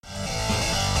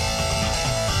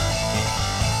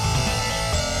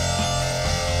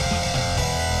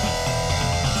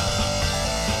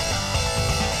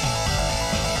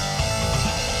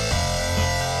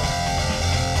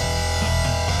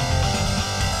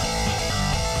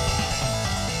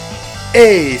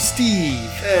Hey, Steve.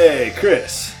 Hey,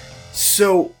 Chris.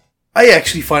 So, I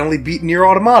actually finally beat Nier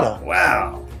Automata,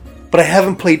 Wow. but I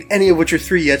haven't played any of Witcher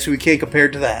 3 yet, so we can't compare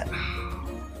it to that.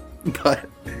 But,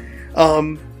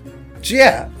 so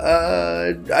yeah,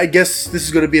 I guess this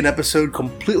is going to be an episode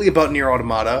completely about Nier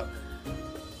Automata,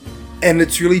 and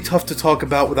it's really tough to talk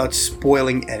about without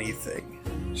spoiling anything.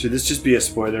 Should this just be a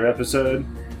spoiler episode?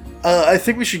 I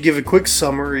think we should give a quick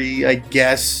summary, I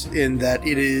guess, in that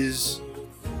it is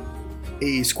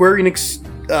a Square Enix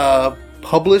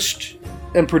published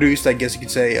and produced, I guess you could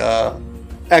say,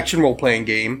 action role-playing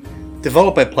game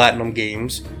developed by Platinum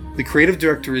Games. The creative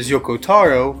director is Yoko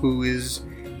Taro, who is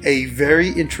a very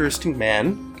interesting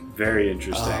man. Very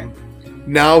interesting.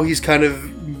 Now he's kind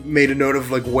of made a note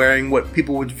of like wearing what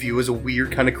people would view as a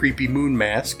weird, kind of creepy moon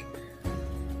mask.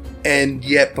 And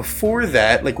yet before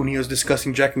that, like when he was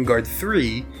discussing Drakengard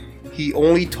 3, he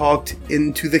only talked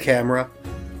into the camera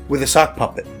with a sock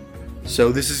puppet.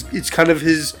 So it's kind of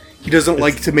his. He doesn't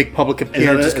like to make public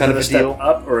appearances. Kind of a step deal.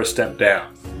 Up or a step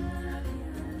down?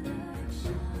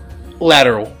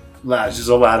 Lateral. It's just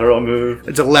a lateral move.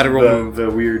 It's a lateral move. The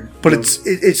weird. But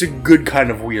it's a good kind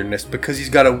of weirdness because he's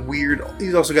got a weird.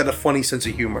 He's also got a funny sense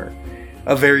of humor,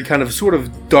 a very kind of sort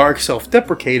of dark,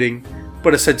 self-deprecating,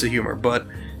 but a sense of humor. But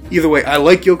either way, I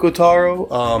like Yoko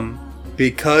Taro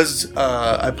because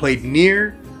I played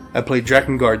Nier, I played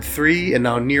Drakengard 3, and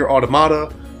now Nier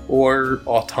Automata. Or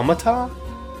Automata?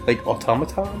 Like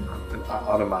Automaton?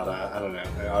 Automata, I don't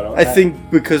know. I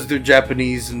think because they're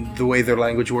Japanese and the way their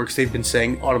language works, they've been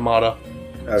saying Automata.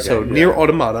 Okay, so, yeah. Nier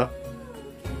Automata.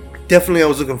 Definitely I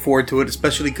was looking forward to it,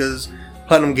 especially because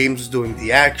Platinum Games was doing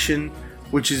the action,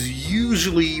 which is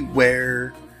usually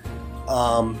where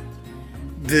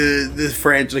the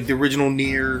franchise, like the original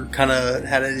Nier, kind of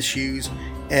had issues,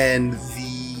 and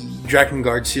the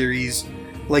Drakengard series,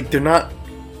 like they're not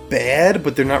bad,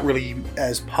 but they're not really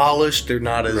as polished. They're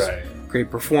not as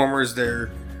great performers. They're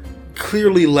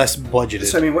clearly less budgeted.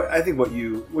 So I mean, I think what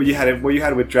you had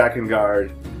with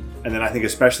Drakengard, and then I think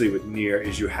especially with Nier,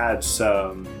 is you had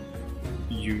some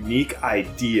unique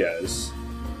ideas.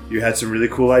 You had some really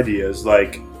cool ideas,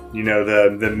 like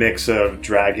the mix of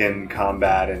dragon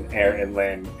combat and air and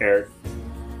land.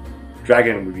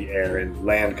 Dragon would be air and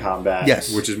land combat,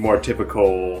 yes, which is more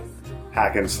typical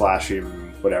hack and slashing,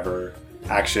 whatever.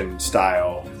 Action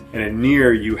style, and in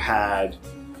Nier you had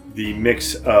the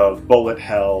mix of bullet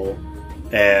hell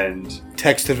and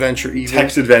text adventure.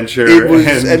 It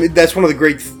was. I mean, that's one of the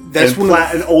great. That's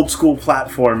an old school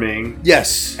platforming.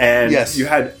 Yes, and yes. you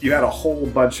had a whole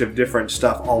bunch of different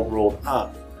stuff all rolled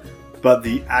up, but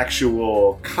the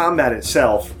actual combat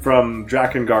itself from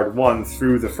Drakengard 1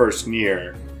 through the first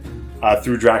Nier,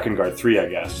 through Drakengard 3, I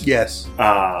guess. Yes.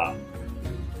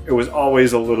 It was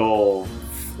always a little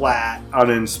flat,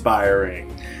 uninspiring.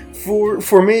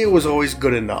 For me, it was always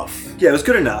good enough. Yeah, it was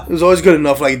good enough. It was always good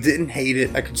enough. Like, I didn't hate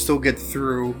it. I could still get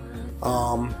through.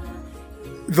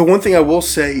 The one thing I will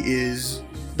say is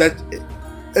that,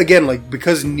 again, like,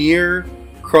 because Nier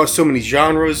crossed so many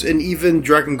genres, and even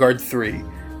Drakengard 3,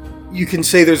 you can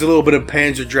say there's a little bit of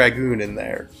Panzer Dragoon in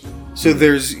there. So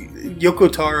there's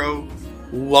Yoko Taro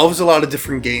loves a lot of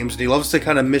different games, and he loves to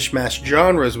kind of mishmash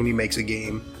genres when he makes a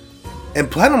game. And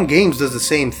Platinum Games does the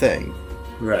same thing.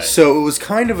 Right. So it was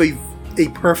kind of a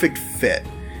perfect fit,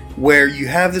 where you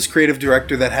have this creative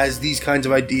director that has these kinds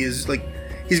of ideas. Like,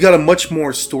 he's got a much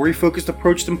more story-focused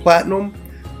approach than Platinum,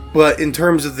 but in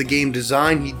terms of the game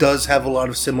design, he does have a lot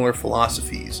of similar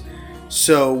philosophies.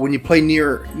 So when you play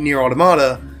Nier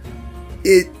Automata,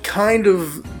 it kind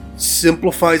of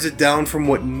simplifies it down from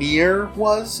what Nier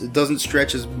was. It doesn't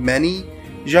stretch as many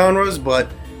genres, but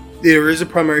there is a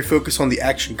primary focus on the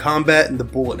action combat and the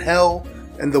bullet hell,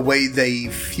 and the way they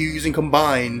fuse and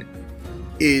combine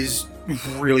is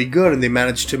really good. And they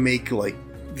managed to make like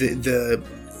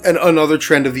another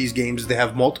trend of these games. They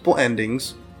have multiple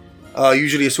endings,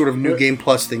 usually a sort of new game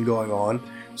plus thing going on.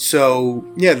 So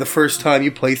yeah, the first time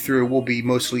you play through will be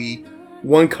mostly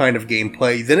one kind of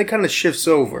gameplay. Then it kind of shifts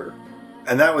over,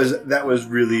 and that was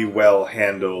really well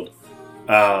handled.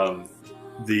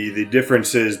 The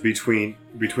differences between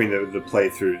the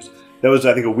playthroughs. That was,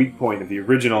 I think, a weak point of the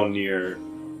original Nier.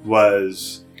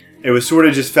 It was sort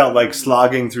of just felt like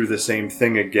slogging through the same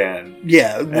thing again.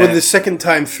 Yeah, when the second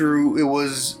time through, it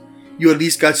was you at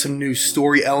least got some new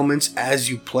story elements as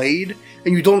you played,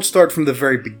 and you don't start from the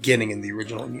very beginning in the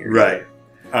original Nier. Right,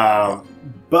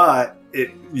 but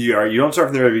you don't start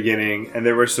from the very beginning, and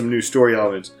there were some new story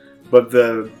elements, but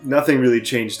nothing really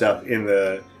changed up and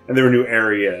there were new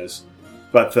areas.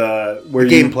 But the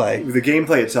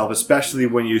gameplay itself, especially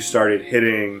when you started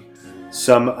hitting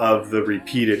some of the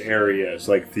repeated areas,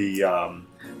 like the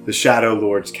the Shadow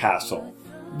Lord's castle.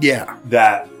 Yeah.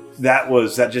 That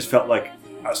just felt like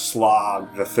a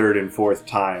slog the third and fourth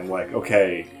time. Like,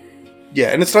 okay. Yeah,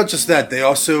 and it's not just that. They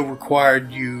also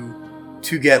required you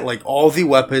to get like all the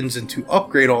weapons and to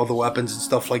upgrade all the weapons and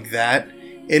stuff like that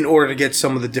in order to get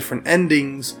some of the different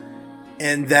endings.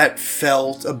 And that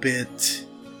felt a bit...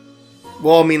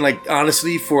 Well, I mean, like,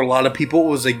 honestly, for a lot of people, it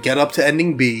was like get up to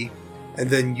ending B and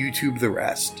then YouTube the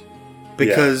rest.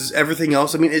 Because everything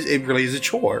else, I mean, it really is a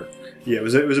chore. Yeah, it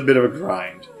was a bit of a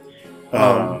grind.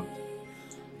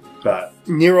 But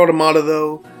Nier Automata,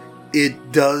 though, it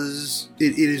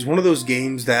is one of those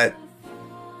games that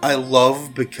I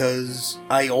love because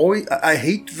I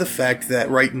hate the fact that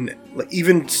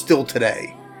even still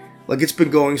today, like it's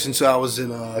been going since I was in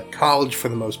college for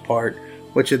the most part,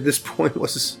 which at this point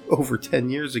was over 10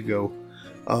 years ago.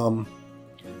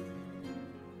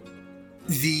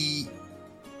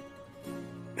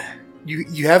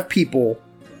 You have people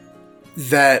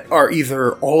that are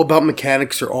either all about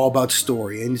mechanics or all about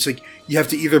story, and it's like you have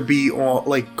to either be all,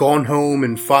 like Gone Home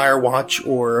and Firewatch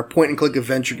or a point and click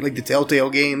adventure like the Telltale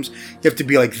games. You have to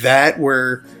be like that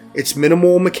where it's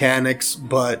minimal mechanics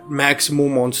but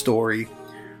maximum on story,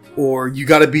 or you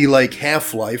got to be like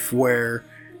Half-Life where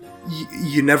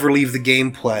you never leave the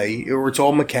gameplay, or it's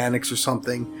all mechanics or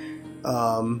something.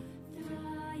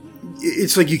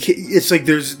 It's like you can't, it's like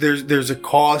there's a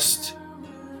cost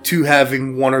to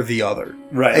having one or the other,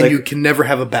 right? And like, you can never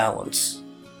have a balance,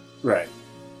 right?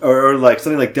 Or like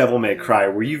something like Devil May Cry,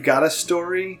 where you've got a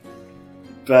story,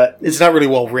 but it's not really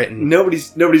well written.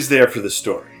 Nobody's there for the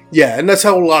story. Yeah, and that's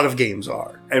how a lot of games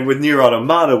are. And with Nier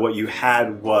Automata, what you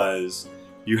had was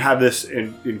you have this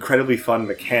incredibly fun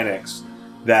mechanics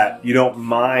that you don't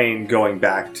mind going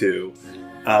back to,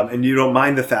 and you don't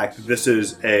mind the fact that this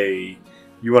is you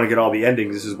want to get all the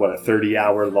endings. This is what, a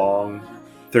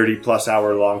 30-plus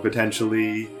hour long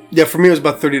potentially. Yeah, for me it was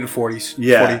about 30 to 40s.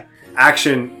 Yeah, 40.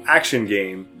 action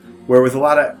game where a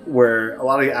lot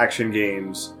of action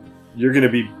games you're going to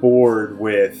be bored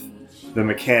with the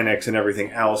mechanics and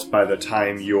everything else by the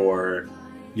time you're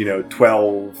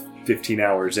 12, 15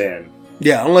 hours in.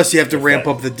 Yeah, unless you have to ramp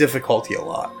up the difficulty a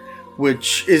lot,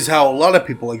 which is how a lot of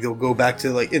people, like, they'll go back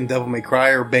to, like, in Devil May Cry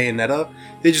or Bayonetta,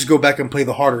 they just go back and play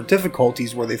the harder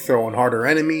difficulties where they throw in harder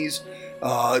enemies,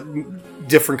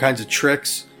 different kinds of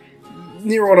tricks.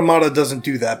 Nier Automata doesn't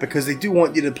do that because they do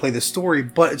want you to play the story,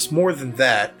 but it's more than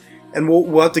that. And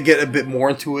we'll have to get a bit more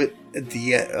into it at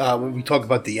the when we talk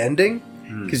about the ending,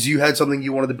 because you had something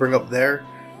you wanted to bring up there,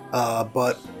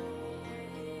 but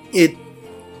it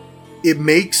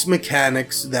makes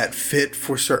mechanics that fit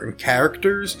for certain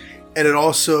characters, and it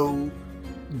also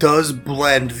does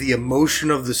blend the emotion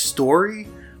of the story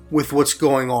with what's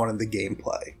going on in the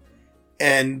gameplay,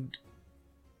 and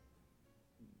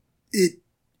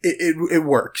it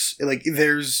works. Like,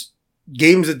 there's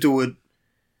games that do it.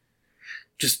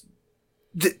 Just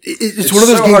it's one of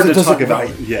those so games hard that to doesn't talk about.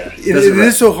 right. Yeah, It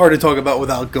is so hard to talk about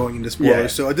without going into spoilers. Yeah.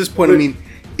 So at this point, I mean,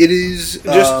 it is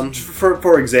just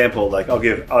for example. Like, I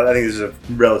think this is a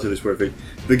relatively spoiler thing.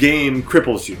 The game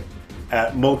cripples you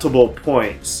at multiple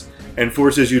points and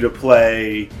forces you to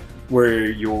play where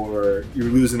you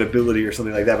lose an ability or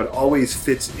something like that, but always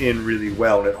fits in really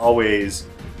well, and it always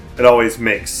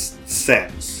makes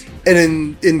sense.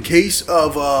 And in case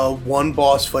of one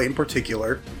boss fight in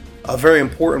particular, a very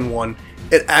important one,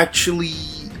 it actually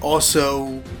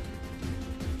also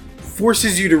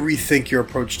forces you to rethink your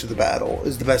approach to the battle,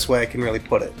 is the best way I can really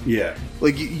put it. Yeah.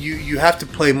 Like, you have to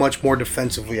play much more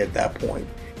defensively at that point.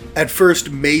 At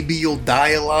first, maybe you'll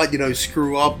die a lot,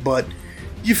 screw up, but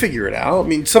you figure it out. I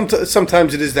mean,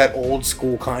 sometimes it is that old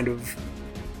school kind of,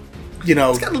 it's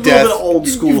got a little death. bit of old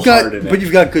school heart in it. But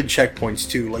you've got good checkpoints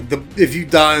too. Like, if you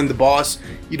die on the boss,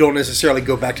 you don't necessarily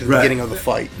go back to the beginning of the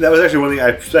fight. That was actually one thing I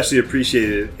especially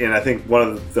appreciated, and I think one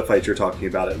of the fights you're talking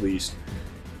about at least,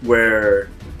 where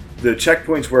the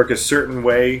checkpoints work a certain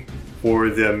way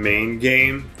for the main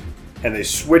game, and they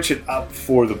switch it up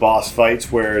for the boss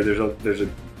fights where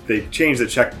they change the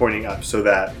checkpointing up so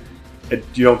that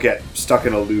you don't get stuck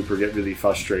in a loop or get really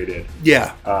frustrated.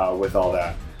 Yeah. With all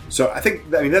that. So I think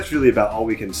that's really about all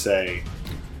we can say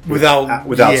without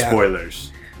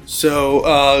spoilers.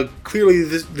 So clearly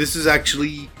this is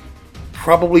actually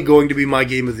probably going to be my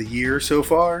game of the year so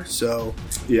far. So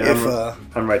yeah,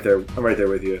 I'm right there. I'm right there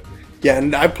with you. Yeah,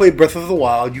 and I played Breath of the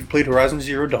Wild. You've played Horizon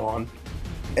Zero Dawn,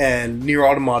 and Nier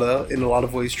Automata in a lot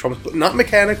of ways trumps, but not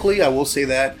mechanically. I will say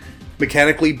that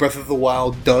mechanically, Breath of the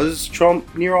Wild does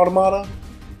trump Nier Automata,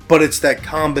 but it's that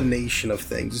combination of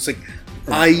things. It's like,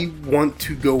 I want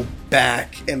to go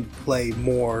back and play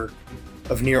more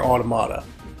of Nier Automata,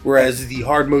 whereas the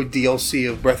hard mode DLC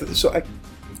of Breath of the... So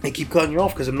I keep cutting you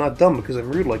off because I'm not dumb, because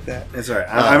I'm rude like that. It's all right.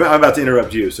 I'm about to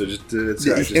interrupt you, so just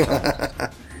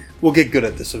we'll get good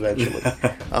at this eventually.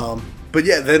 But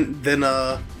yeah, then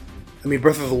I mean,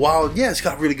 Breath of the Wild, yeah, it's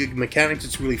got really good mechanics.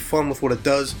 It's really fun with what it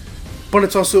does, but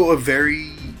it's also a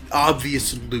very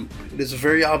obvious loop. It is a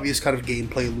very obvious kind of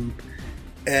gameplay loop,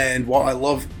 and while I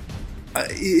love,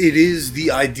 it is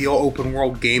the ideal open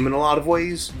world game in a lot of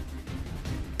ways,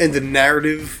 and the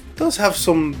narrative does have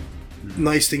some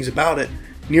nice things about it.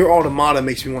 Nier Automata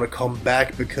makes me want to come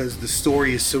back because the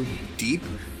story is so deep.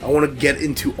 I want to get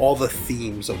into all the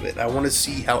themes of it. I want to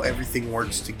see how everything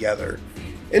works together.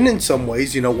 And in some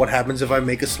ways, what happens if I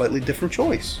make a slightly different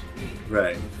choice?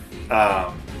 Right.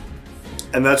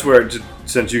 And that's where,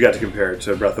 since you got to compare it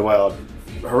to Breath of the Wild,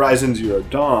 Horizon Zero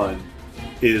Dawn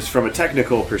is, from a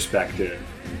technical perspective,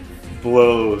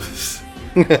 blows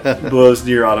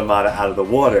Nier Automata out of the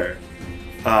water.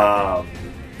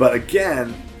 But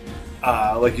again,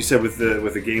 like you said with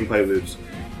the gameplay loops,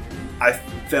 I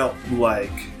felt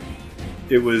like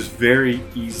it was very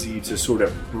easy to sort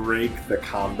of break the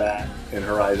combat in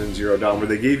Horizon Zero Dawn, where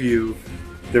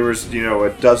there was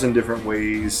a dozen different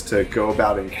ways to go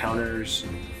about encounters,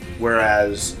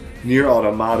 whereas Nier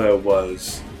Automata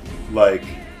was like,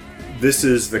 this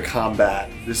is the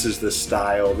combat, this is the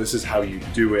style, this is how you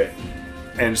do it,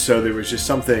 and so there was just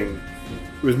something.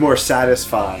 It was more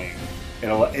satisfying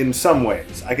in some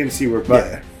ways. I can see where,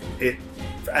 but it,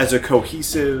 as a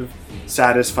cohesive,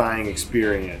 satisfying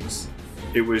experience,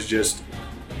 it was just,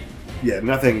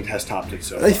 nothing has topped it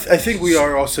so far. I think we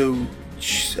are also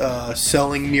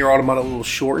selling Nier Automata a little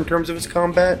short in terms of its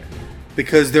combat,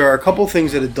 because there are a couple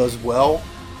things that it does well,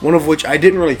 one of which I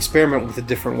didn't really experiment with the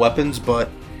different weapons, but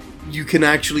you can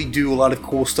actually do a lot of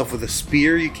cool stuff with a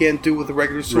spear you can't do with a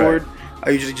regular sword. Right. I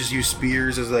usually just use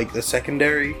spears as like the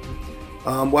secondary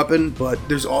weapon, but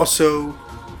there's also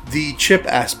the chip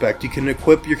aspect. You can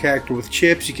equip your character with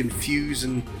chips, you can fuse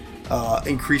and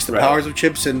increase the powers of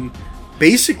chips, and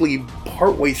basically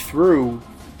partway through,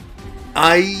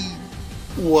 I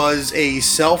was a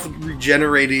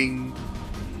self-regenerating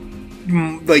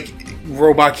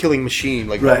robot killing machine.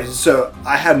 So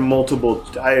I had multiple.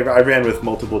 I ran with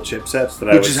multiple chipsets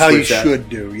that which is how you should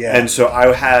do. Yeah. And so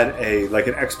I had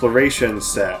an exploration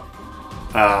set,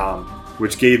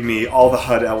 which gave me all the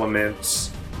HUD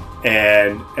elements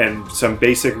and some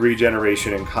basic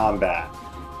regeneration in combat,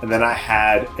 and then I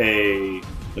had a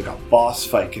boss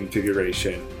fight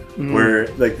configuration where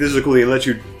this is cool. It lets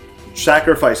you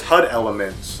sacrifice HUD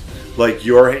elements like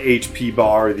your HP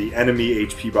bar, the enemy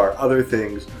HP bar, other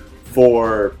things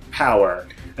for power.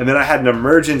 And then I had an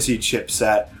emergency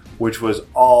chipset, which was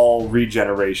all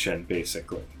regeneration,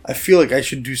 basically. I feel like I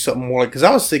should do something more, because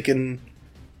I was thinking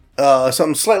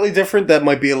something slightly different that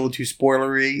might be a little too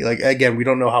spoilery. Again, we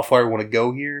don't know how far I want to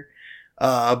go here.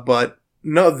 But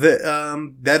no,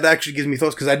 that actually gives me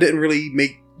thoughts, because I didn't really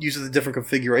make use of the different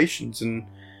configurations. And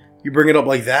you bring it up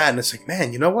like that, and it's like,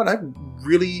 man, you know what?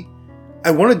 I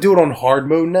want to do it on hard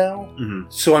mode now,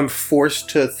 so I'm forced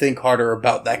to think harder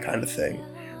about that kind of thing.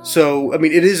 So, I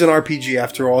mean, it is an RPG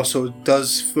after all, so it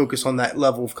does focus on that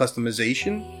level of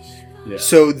customization. Yeah.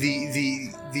 So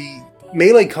the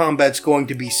melee combat's going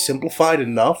to be simplified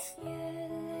enough.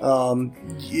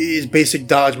 Is basic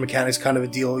dodge mechanics kind of a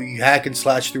deal. You hack and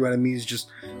slash through enemies, just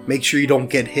make sure you don't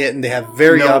get hit, and they have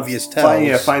very obvious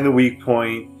tells. Find the weak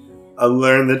point.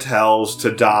 Learn the tells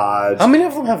to dodge. How many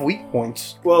of them have weak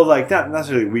points? Well, not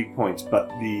necessarily weak points, but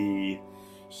the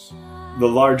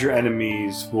larger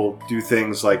enemies will do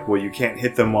things like, well, you can't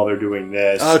hit them while they're doing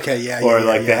this. Okay, yeah.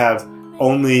 They have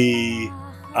only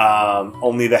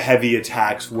the heavy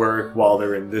attacks work while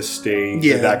they're in this stage.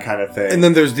 Yeah, that kind of thing. And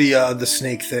then there's the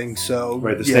snake thing. So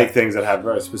the snake things that have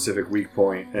a specific weak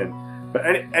point. But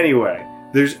anyway,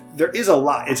 there is a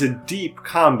lot. It's a deep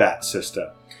combat system.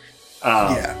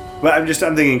 But I'm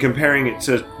thinking, comparing it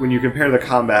to, when you compare the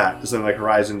combat to something like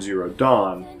Horizon Zero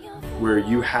Dawn, where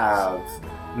you have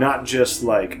not just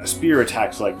a spear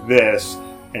attacks like this,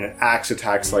 and an axe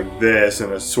attacks like this,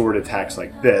 and a sword attacks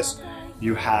like this.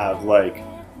 You have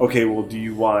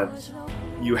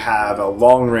you have a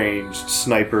long-range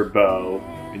sniper bow,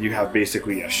 and you have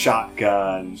basically a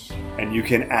shotgun, and you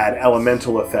can add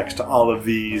elemental effects to all of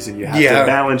these, and you have to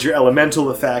balance your elemental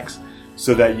effects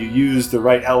so that you use the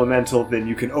right elemental, then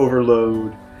you can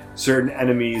overload certain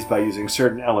enemies by using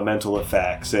certain elemental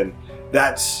effects. And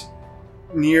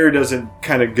Nier doesn't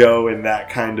kind of go in that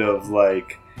kind of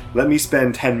let me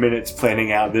spend 10 minutes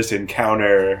planning out this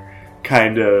encounter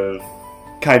kind of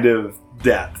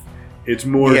depth. It's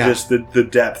more just the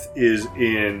depth is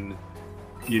in,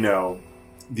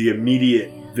 the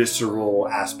immediate visceral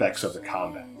aspects of the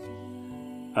combat.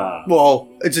 Well,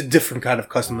 it's a different kind of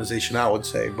customization, I would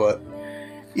say, but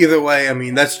either way, I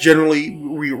mean, that's generally,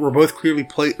 we're both clearly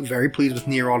very pleased with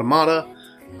Nier Automata.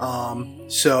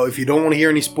 So if you don't want to hear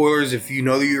any spoilers, if you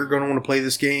know that you're going to want to play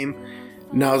this game,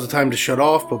 now's the time to shut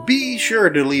off, but be sure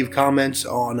to leave comments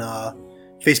on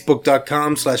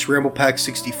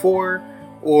facebook.com/ramblepack64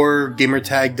 or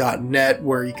gamertag.net,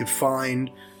 where you can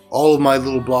find all of my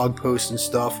little blog posts and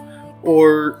stuff,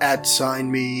 or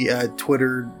 @sign me at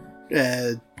Twitter,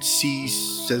 C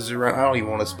Cesarano. I don't even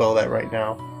want to spell that right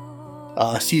now.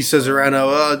 C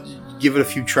Cesarano. Give it a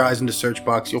few tries in the search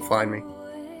box, you'll find me.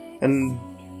 And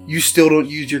you still don't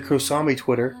use your Kosami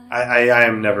Twitter. I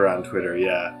am never on Twitter,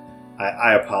 yeah.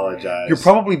 I apologize. You're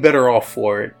probably better off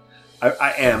for it.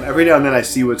 I am. Every now and then I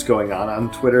see what's going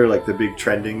on Twitter, like the big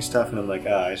trending stuff, and I'm like,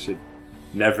 I should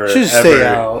never stay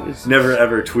out. Never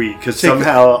ever tweet, because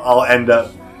somehow I'll end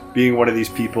up being one of these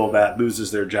people that loses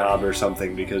their job or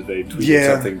something because they tweeted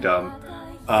something dumb.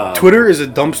 Twitter is a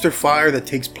dumpster fire that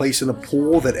takes place in a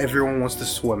pool that everyone wants to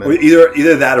swim in.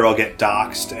 Either that, or I'll get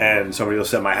doxxed and somebody will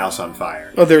set my house on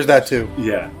fire. Oh, there's that too.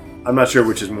 Yeah. I'm not sure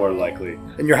which is more likely.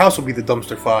 And your house will be the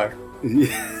dumpster fire.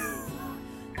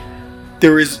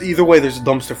 Either way, there's a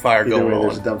dumpster fire going on.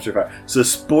 There's a dumpster fire. So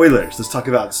spoilers. Let's talk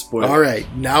about spoilers. All right,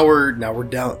 now we're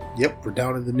down. Yep, we're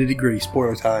down in the nitty gritty.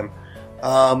 Spoiler time.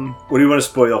 What do you want to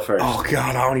spoil first? Oh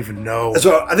God, I don't even know.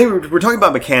 So I think we're talking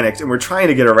about mechanics, and we're trying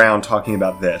to get around talking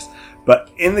about this.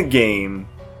 But in the game,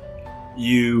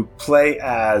 you play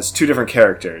as two different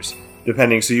characters,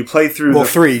 depending. So you play through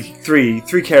three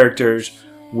characters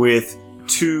with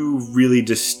two really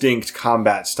distinct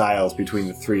combat styles between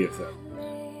the three of them.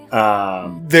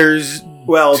 There's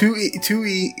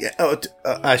 2B.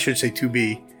 I should say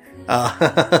 2B.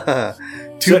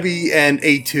 2B and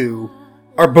A2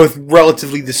 are both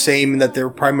relatively the same in that they're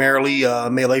primarily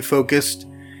melee focused.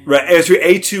 Right.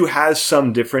 A2 has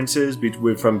some differences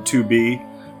from 2B.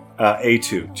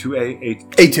 A2. 2A?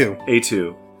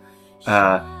 A2.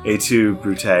 A2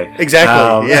 Brute.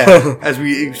 Exactly, yeah. As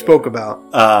we spoke about.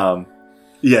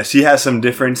 Yes, he has some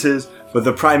differences, but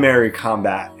the primary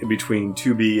combat between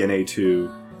 2B and A2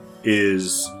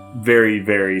 is very,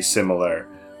 very similar.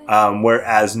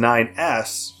 Whereas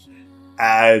 9S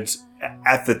adds,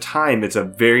 at the time, it's a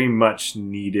very much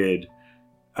needed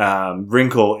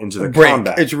wrinkle into the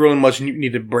combat. It's really much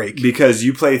needed break. Because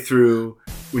you play through,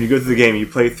 when you go through the game, you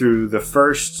play through the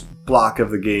first block of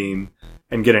the game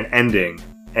and get an ending.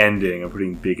 I'm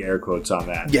putting big air quotes on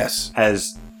that. Yes.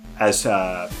 As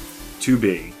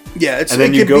 2B. Yeah, and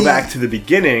then you go back to the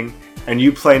beginning and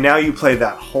you play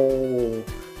that whole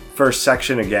first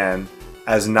section again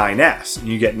as 9S. And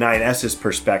you get 9S's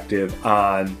perspective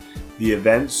on the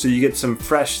events, so you get some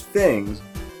fresh things,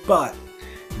 but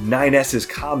 9S's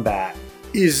combat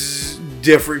is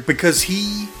different because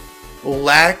he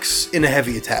lacks in a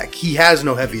heavy attack. He has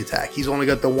no heavy attack. He's only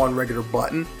got the one regular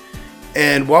button.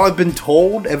 And while I've been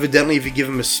told, evidently, if you give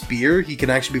him a spear, he can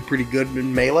actually be pretty good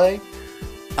in melee,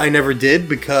 I never did,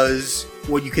 because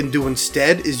what you can do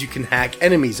instead is you can hack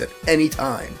enemies at any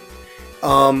time.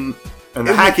 And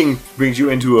the hacking brings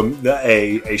you into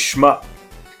a shmup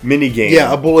minigame.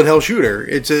 Yeah, a bullet hell shooter.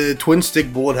 It's a twin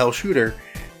stick bullet hell shooter.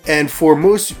 And for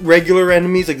most regular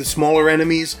enemies, like the smaller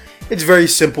enemies, it's very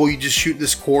simple. You just shoot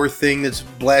this core thing that's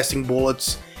blasting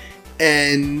bullets,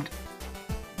 and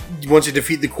once you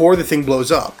defeat the core, the thing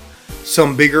blows up.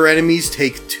 Some bigger enemies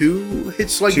take 2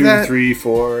 hits like that. 2, 3,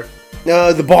 4.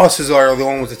 The bosses are the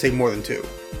only ones that take more than 2.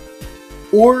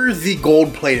 Or the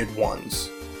gold-plated ones.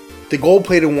 The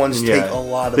gold-plated ones take a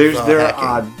lot of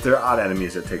hacking. There are odd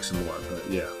enemies that take some more, but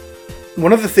yeah.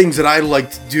 One of the things that I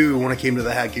liked to do when it came to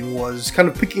the hacking was kind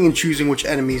of picking and choosing which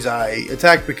enemies I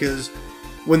attacked, because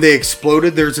when they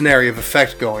exploded, there's an area of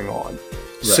effect going on.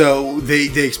 Right. So they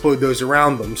explode those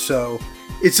around them. So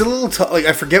it's a little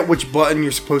I forget which button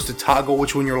you're supposed to toggle,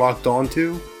 which one you're locked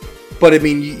onto. But I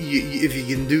mean, if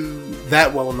you can do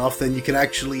that well enough, then you can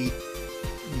actually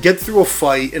get through a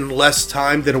fight in less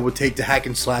time than it would take to hack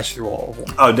and slash through all of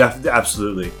them. Oh,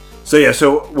 absolutely. So yeah,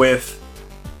 so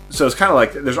it's kind of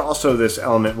like there's also this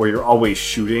element where you're always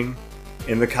shooting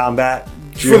in the combat.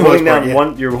 You're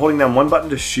holding down one button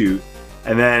to shoot,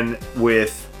 and then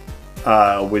with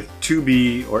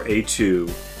 2B or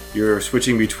A2, you're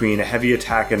switching between a heavy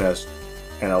attack and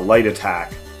a light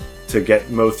attack to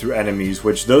mow through enemies,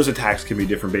 which those attacks can be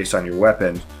different based on your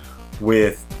weapon.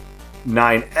 With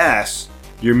 9S,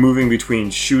 you're moving between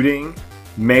shooting,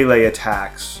 melee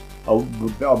attacks,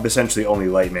 essentially only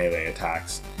light melee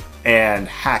attacks, and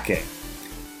hacking.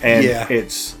 And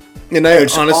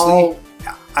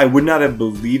I would not have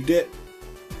believed it,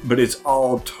 but it's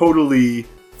all totally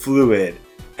fluid.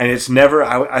 And it's never,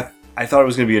 I thought it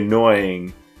was going to be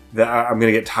annoying that I'm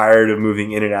going to get tired of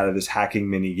moving in and out of this hacking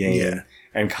mini game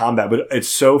and combat, but it's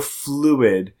so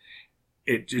fluid.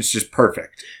 It's just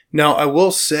perfect. Now, I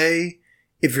will say,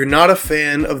 if you're not a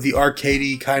fan of the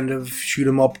arcadey kind of shoot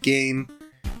 'em up game,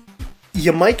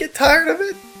 you might get tired of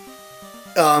it.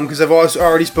 Because I've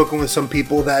already spoken with some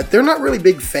people that they're not really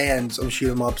big fans of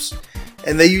shoot 'em ups,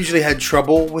 and they usually had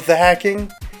trouble with the hacking.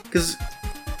 Because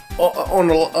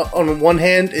on one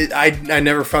hand, I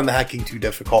never found the hacking too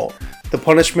difficult. The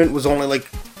punishment was only like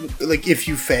if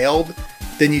you failed,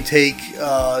 then you take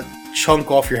a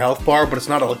chunk off your health bar, but it's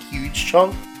not a huge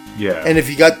chunk. Yeah. And if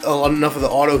you got enough of the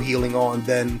auto healing on,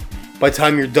 then by the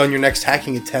time you're done your next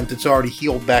hacking attempt, it's already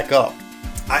healed back up.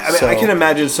 I can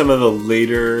imagine some of the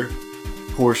later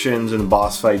portions and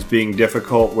boss fights being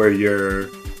difficult, where you're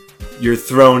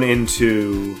thrown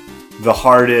into the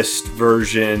hardest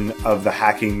version of the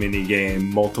hacking minigame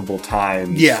multiple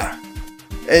times. Yeah.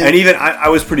 And even I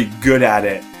was pretty good at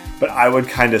it, but I would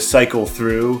kind of cycle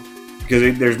through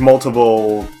because there's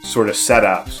multiple sort of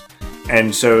setups.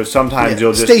 And so sometimes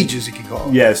you'll just... Stages, you can call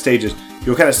them. Yeah, stages.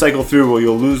 You'll kind of cycle through where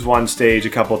you'll lose one stage a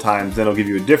couple times, then it'll give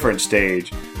you a different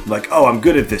stage. Like, oh, I'm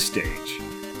good at this stage.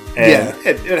 And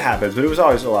it happens, but it was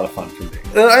always a lot of fun for me.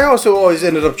 And I also always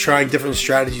ended up trying different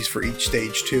strategies for each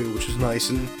stage, too, which was nice.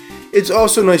 And it's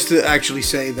also nice to actually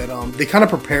say that they kind of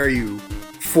prepare you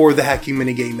for the hacking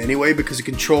minigame anyway, because it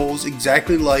controls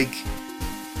exactly like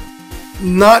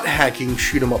not hacking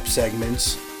shoot 'em up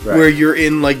segments, right, where you're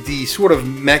in like the sort of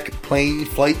mech plane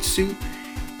flight suit,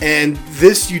 and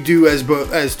this you do as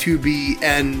both as 2B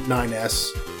and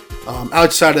 9S,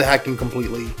 outside of the hacking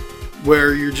completely,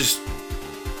 where you're just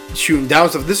shooting down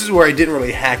stuff. This is where I didn't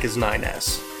really hack as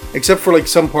 9S, except for like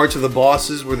some parts of the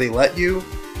bosses where they let you.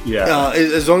 Yeah.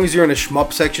 As long as you're in a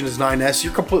shmup section as 9S,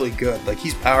 you're completely good. Like,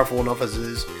 he's powerful enough as it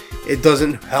is. It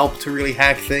doesn't help to really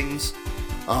hack things.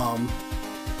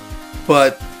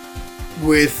 But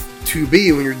with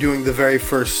 2B, when you're doing the very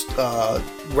first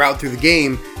route through the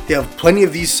game, they have plenty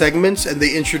of these segments, and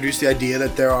they introduce the idea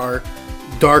that there are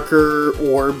darker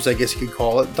orbs, I guess you could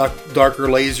call it, darker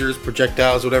lasers,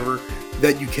 projectiles, whatever,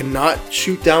 that you cannot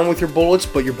shoot down with your bullets,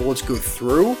 but your bullets go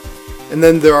through. And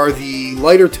then there are the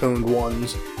lighter toned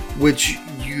ones, which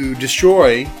you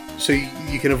destroy, so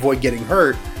you can avoid getting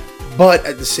hurt. But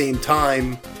at the same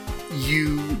time,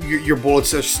 your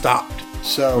bullets are stopped.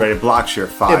 So right, it blocks your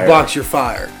fire. It blocks your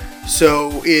fire.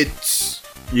 So it's...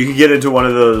 You can get into one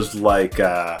of those like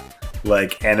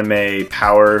anime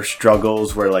power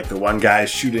struggles where like the one guy's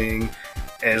shooting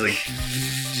and like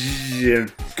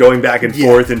going back and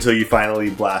forth until you finally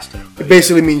blast him. It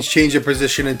basically means change your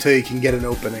position until you can get an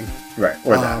opening. Right,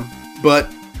 or that. But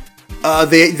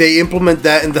they implement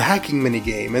that in the hacking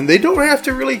minigame, and they don't have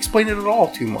to really explain it at all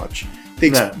too much.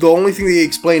 The only thing they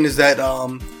explain is that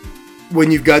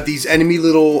when you've got these enemy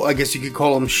little, I guess you could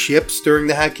call them ships during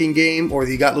the hacking game, or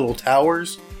you got little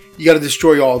towers, you got to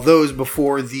destroy all those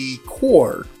before the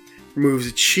core removes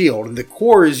its shield. And the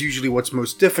core is usually what's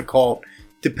most difficult,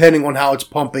 depending on how it's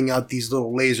pumping out these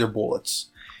little laser bullets.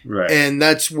 Right. And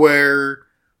that's where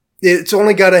it's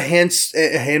only got a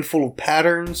handful of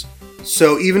patterns.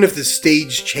 So even if the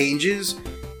stage changes,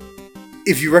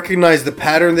 if you recognize the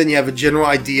pattern, then you have a general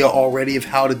idea already of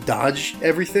how to dodge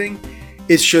everything.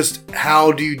 It's just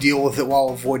how do you deal with it while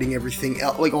avoiding everything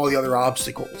else, like all the other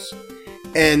obstacles.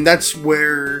 And that's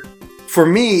where, for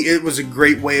me, it was a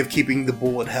great way of keeping the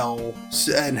bullet hell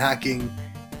and hacking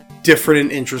different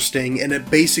and interesting. And it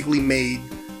basically made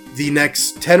the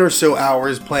next 10 or so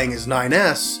hours playing as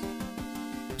 9S,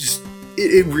 just,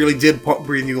 it really did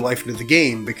breathe new life into the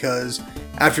game, because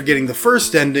after getting the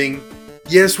first ending,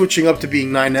 yeah, switching up to being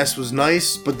 9S was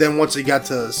nice, but then once I got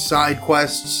to side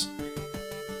quests,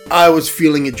 I was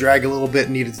feeling it drag a little bit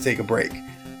and needed to take a break.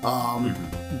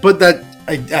 But that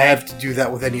I have to do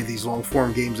that with any of these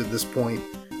long-form games at this point,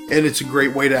 and it's a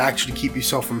great way to actually keep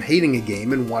yourself from hating a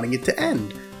game and wanting it to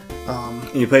end.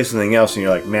 You play something else and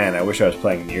you're like, man, I wish I was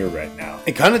playing Nier right now.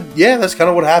 It kind of, yeah, that's kind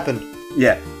of what happened.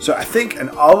 Yeah, so I think in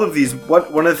all of these,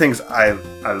 one of the things I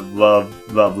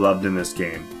loved in this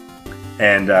game,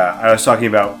 and I was talking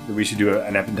about that we should do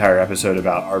an entire episode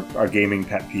about our gaming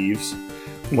pet peeves.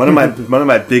 One of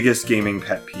my biggest gaming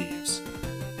pet peeves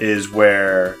is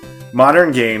where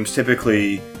modern games,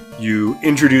 typically you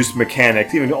introduce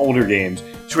mechanics, even older games,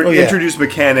 introduce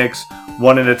mechanics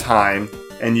one at a time,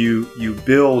 and you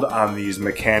build on these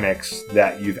mechanics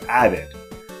that you've added.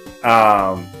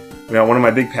 One of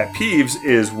my big pet peeves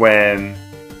is when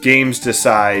games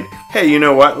decide, hey, you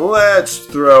know what, let's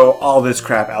throw all this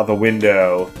crap out the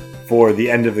window for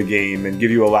the end of the game and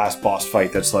give you a last boss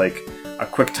fight that's like a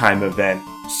quick time event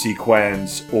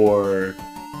sequence, or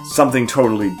something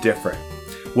totally different.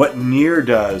 What Nier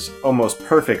does almost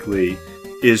perfectly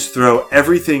is throw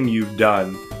everything you've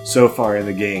done so far in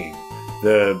the game.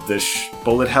 The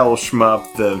bullet hell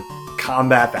shmup, the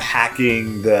combat, the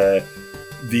hacking,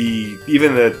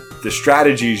 even the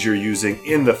strategies you're using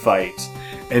in the fights,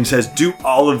 and says do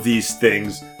all of these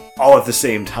things all at the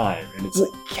same time. And it's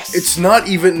like, yes. It's not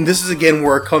even, this is again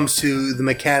where it comes to the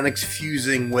mechanics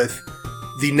fusing with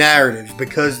the narrative,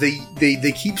 because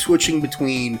they keep switching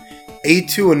between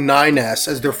A2 and 9S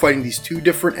as they're fighting these two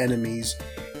different enemies,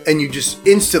 and you just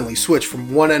instantly switch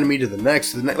from one enemy to the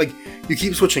next, like you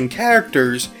keep switching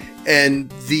characters, and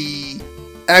the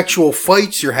actual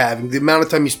fights you're having, the amount of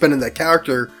time you spend in that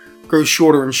character grows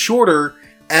shorter and shorter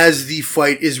as the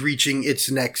fight is reaching its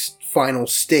next final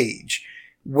stage,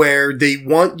 where they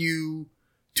want you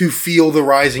to feel the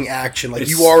rising action, like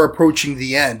you are approaching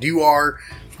the end, you are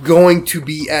going to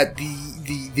be at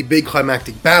the big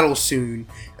climactic battle soon,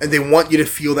 and they want you to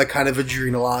feel that kind of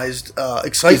adrenalized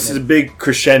excitement. It's a big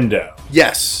crescendo.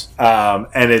 Yes.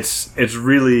 And it's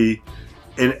really,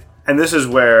 and this is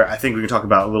where I think we can talk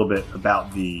about a little bit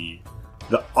about the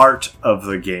art of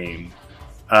the game,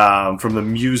 from the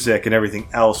music and everything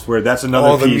else, where that's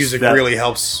another piece. The music that really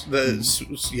helps.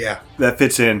 That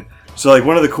fits in. So like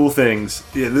one of the cool things,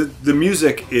 the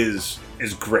music is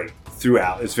great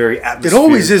throughout. It's very atmospheric. It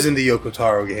always is in the Yoko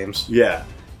Taro games. Yeah.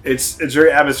 It's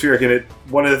very atmospheric, and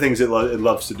one of the things it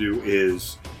loves to do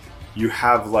is you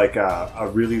have like a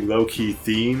really low-key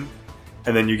theme,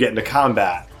 and then you get into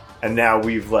combat, and now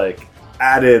we've like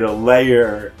added a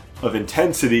layer of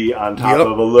intensity on top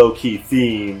of a low-key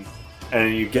theme,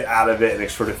 and you get out of it and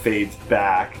it sort of fades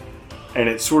back, and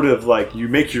it's sort of like you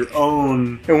make your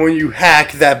own. And when you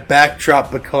hack, that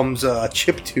backdrop becomes a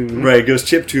chiptune. Right, it goes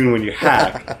chiptune when you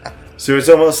hack. So it's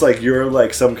almost like you're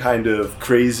like some kind of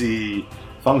crazy,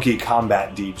 funky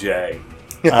combat DJ,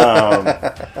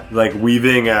 like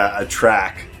weaving a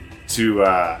track to,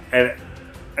 and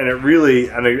it really,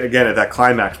 and again at that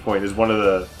climax point is one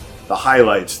of the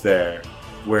highlights there,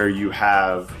 where you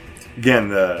have, again,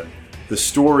 the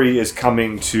story is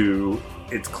coming to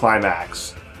its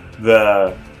climax,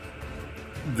 the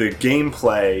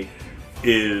gameplay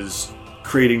is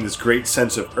creating this great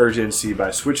sense of urgency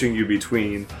by switching you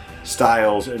between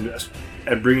styles and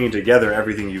bringing together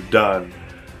everything you've done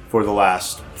for the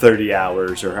last 30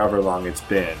 hours or however long it's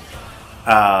been.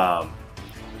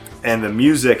 And the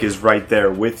music is right there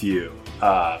with you,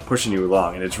 pushing you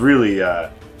along. And it's really...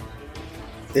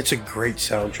 it's a great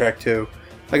soundtrack, too.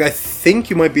 Like, I think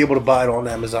you might be able to buy it on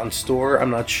Amazon Store.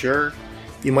 I'm not sure.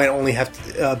 You might only have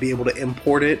to be able to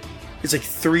import it. It's like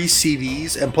 3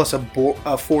 CDs and plus a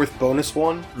fourth bonus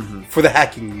one for the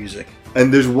hacking music.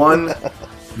 And there's one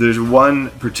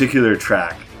particular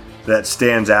track that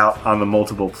stands out on the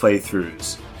multiple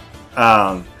playthroughs.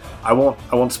 I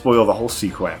won't spoil the whole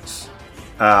sequence,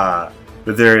 but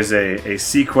there is a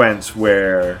sequence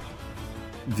where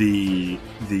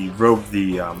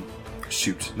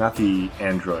not the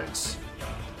androids.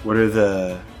 What are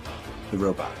the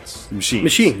robots? The machines.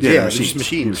 Machines. Yeah, machines.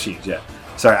 Machines. Yeah.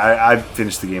 Sorry, I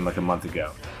finished the game like a month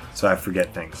ago, so I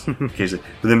forget things occasionally.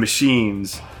 But the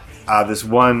machines, this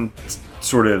one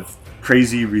sort of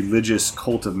crazy religious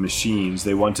cult of machines,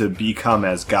 they want to become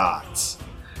as gods,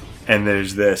 and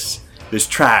there's this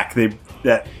track and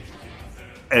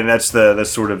that's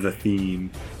sort of the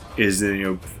theme, is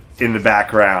that, in the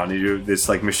background you do this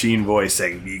like machine voice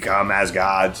saying "become as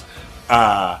gods,"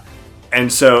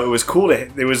 and so it was cool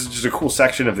it was just a cool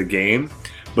section of the game.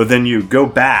 But then you go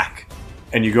back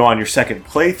and you go on your second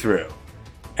playthrough,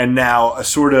 and now a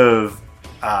sort of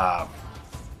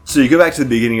so you go back to the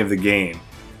beginning of the game,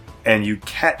 and you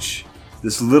catch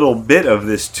this little bit of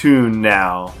this tune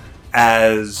now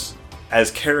as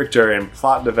character and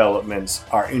plot developments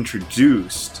are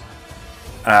introduced,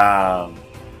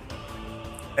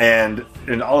 and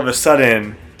all of a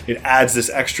sudden it adds this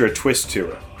extra twist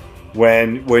to it.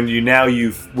 When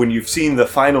you've seen the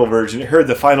final version, heard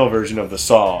the final version of the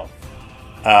song,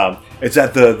 it's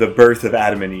at the birth of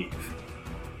Adam and Eve.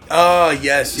 Oh,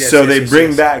 yes. So they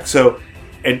bring back,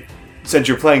 and since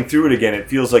you're playing through it again, it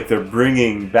feels like they're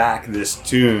bringing back this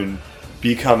tune,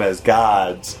 "Become as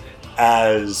Gods,"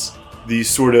 as these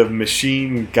sort of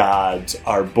machine gods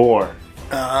are born,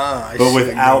 but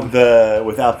without the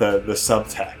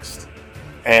subtext.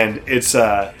 And it's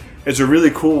a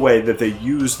really cool way that they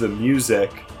use the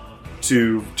music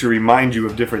to remind you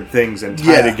of different things and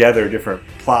tie together different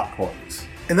plot points.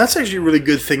 And that's actually a really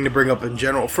good thing to bring up in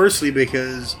general. Firstly,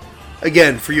 because,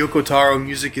 again, for Yoko Taro,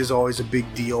 music is always a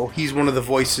big deal. He's one of the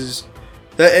voices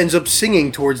that ends up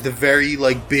singing towards the very,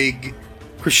 big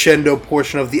crescendo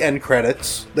portion of the end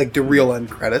credits, like the real end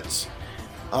credits.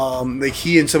 Like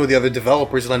he and some of the other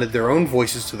developers lended their own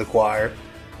voices to the choir.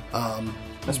 But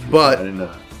I didn't know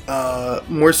that.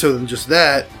 more so than just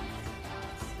that,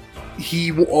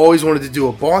 he always wanted to do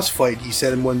a boss fight. He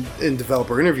said in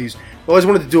developer interviews, always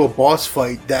wanted to do a boss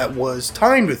fight that was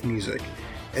timed with music,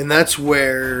 and that's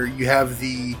where you have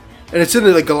and it's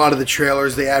in like a lot of the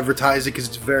trailers. They advertise it because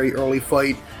it's a very early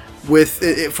fight with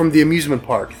it from the amusement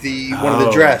park, one of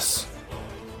the dress.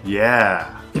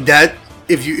 Yeah. That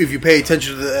if you pay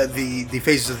attention to the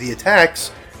phases of the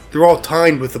attacks, they're all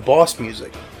timed with the boss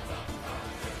music.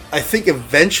 I think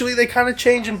eventually they kind of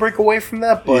change and break away from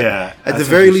that, but at the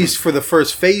very least for the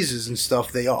first phases and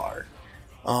stuff, they are.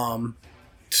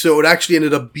 So it actually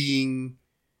ended up being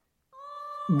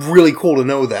really cool to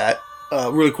know that,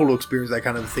 really cool to experience that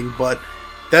kind of thing. But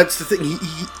that's the thing.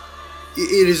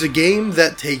 It is a game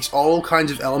that takes all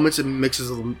kinds of elements and mixes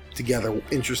them together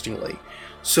interestingly.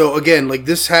 So again, like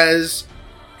this has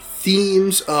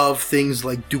themes of things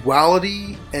like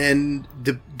duality and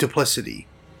duplicity.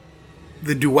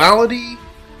 The duality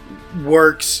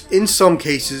works in some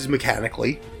cases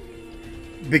mechanically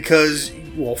because,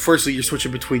 well, firstly, you're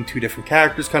switching between two different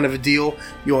characters, kind of a deal.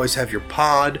 You always have your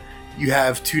pod. You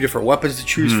have two different weapons to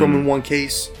choose from in one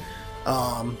case.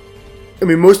 I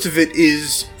mean, most of it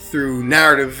is through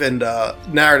narrative and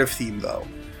narrative theme, though.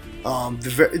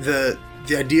 The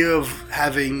idea of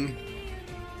having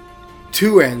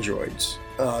two androids,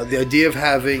 the idea of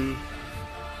having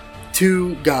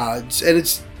two gods, and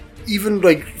it's even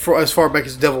like for as far back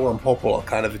as Devil and Popola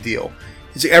kind of a deal.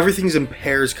 It's like everything's in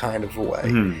pairs kind of a way.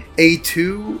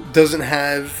 A2 doesn't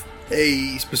have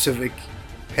a specific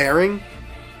pairing,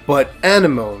 but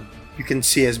Anemone you can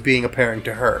see as being a pairing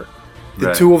to her.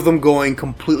 The two of them going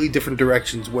completely different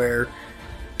directions, where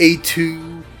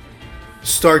A2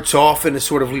 starts off in a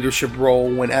sort of leadership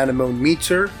role when Anemone meets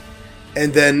her,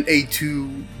 and then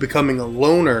A2 becoming a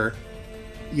loner,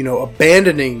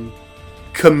 abandoning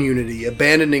community,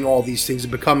 abandoning all these things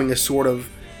and becoming a sort of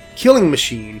killing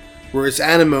machine, whereas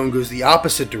Anemone goes the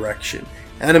opposite direction.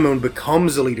 Anemone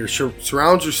becomes a leader,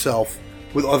 surrounds herself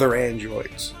with other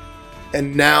androids,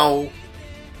 and now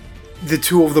the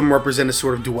two of them represent a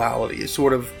sort of duality, a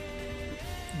sort of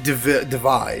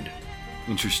divide.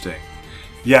 Interesting.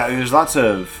 Yeah, there's lots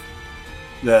of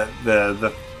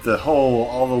the whole,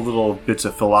 all the little bits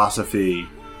of philosophy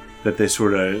that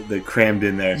they crammed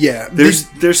in there. Yeah,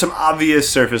 there's some obvious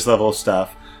surface level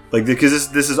stuff, like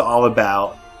because this is all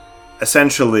about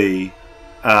essentially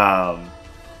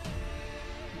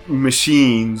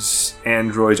machines,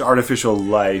 androids, artificial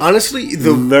life. Honestly,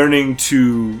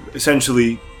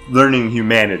 learning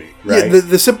humanity. Right. Yeah,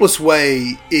 the simplest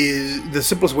way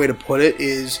to put it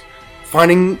is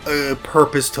finding a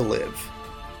purpose to live,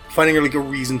 finding like a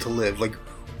reason to live, like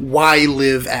why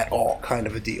live at all, kind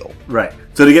of a deal. Right.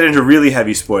 So to get into really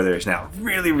heavy spoilers now,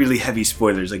 really heavy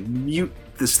spoilers, like mute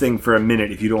this thing for a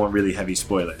minute if you don't want really heavy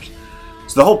spoilers.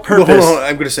 So the whole purpose. Well, hold on,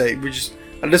 I'm going to say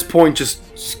at this point,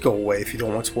 just go away if you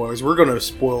don't want spoilers. We're going to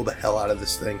spoil the hell out of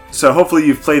this thing. So hopefully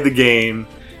you've played the game,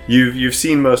 you've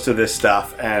seen most of this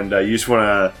stuff, and you just want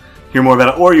to hear more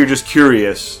about it, or you're just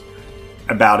curious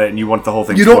about it and you want the whole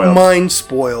thing spoiled. You don't mind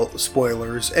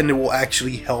spoilers, and it will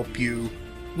actually help you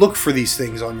look for these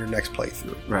things on your next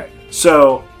playthrough. Right.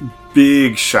 So,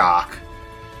 big shock.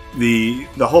 The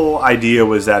whole idea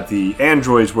was that the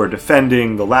androids were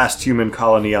defending the last human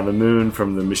colony on the moon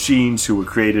from the machines who were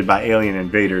created by alien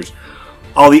invaders.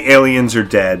 All the aliens are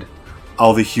dead.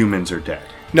 All the humans are dead.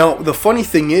 Now, the funny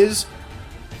thing is,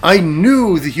 I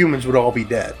knew the humans would all be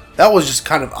dead. That was just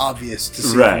kind of obvious to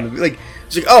see. Right. Like,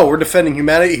 it's like, oh, we're defending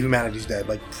humanity. Humanity's dead.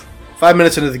 Like, 5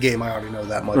 minutes into the game, I already know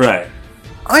that much. Right.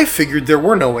 I figured there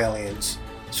were no aliens.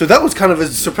 So that was kind of a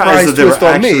surprise that there twist were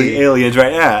on actually me. Aliens,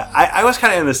 right? Yeah. I was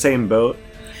kind of in the same boat.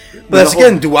 But that's,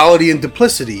 again, duality and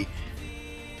duplicity.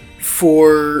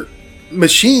 For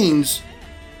machines,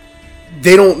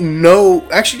 they don't know...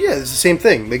 Actually, yeah, it's the same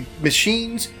thing. Like,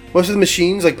 machines, most of the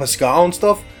machines, like Pascal and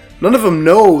stuff, none of them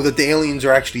know that the aliens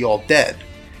are actually all dead.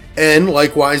 And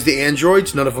likewise, the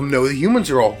androids, none of them know the humans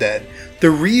are all dead.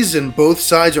 The reason both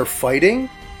sides are fighting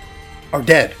are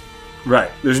dead.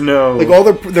 Right. There's no... Like, all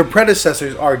their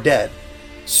predecessors are dead.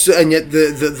 So, and yet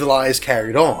the lie is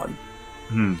carried on.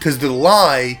 Because the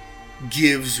lie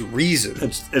gives reason.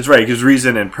 It's right, it gives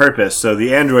reason and purpose. So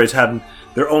the androids have...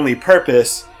 Their only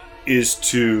purpose is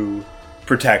to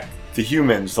protect the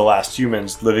humans, the last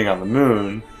humans living on the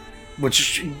moon.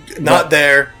 Which not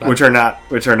there. Which are not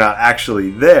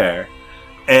actually there.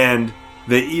 And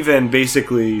they even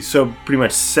basically pretty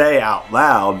much say out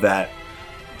loud that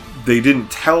they didn't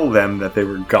tell them that they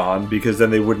were gone because then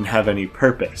they wouldn't have any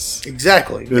purpose.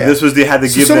 Exactly. Yeah. This was they had to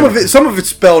give some them... some of it's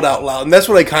spelled out loud, and that's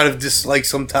what I kind of dislike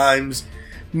sometimes.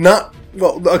 Not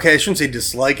well, okay, I shouldn't say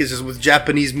dislike. It's just with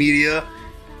Japanese media,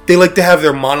 they like to have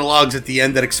their monologues at the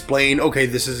end that explain, okay,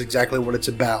 this is exactly what it's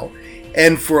about.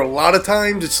 And for a lot of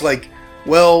times, it's like,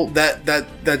 well, that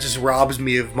just robs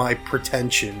me of my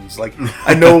pretensions. Like,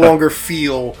 I no longer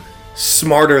feel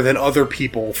smarter than other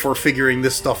people for figuring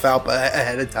this stuff out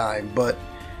ahead of time. But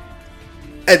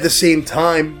at the same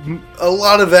time, a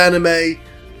lot of anime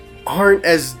aren't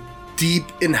as deep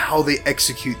in how they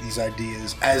execute these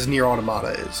ideas as Nier Automata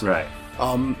is. Right.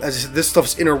 As I said, this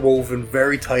stuff's interwoven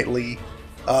very tightly.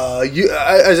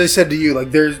 As I said to you,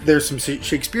 like there's some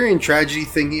Shakespearean tragedy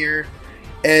thing here,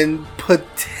 and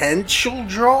potential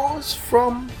draws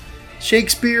from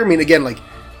Shakespeare. I mean, again, like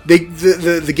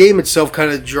the game itself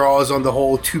kind of draws on the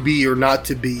whole to be or not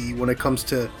to be when it comes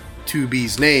to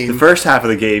 2B's name. The first half of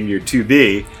the game, you're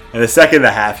 2B, and the second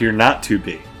half, you're not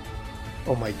 2B.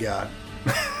 Oh my god,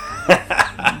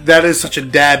 that is such a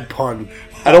dad pun.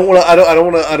 I don't want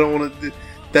to.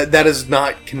 That is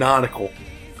not canonical.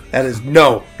 That is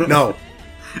no.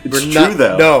 It's true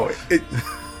though. No,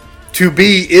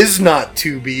 2B is not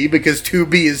 2B because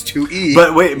 2B is 2E.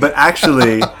 But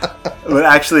actually,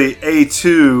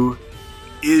 A2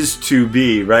 is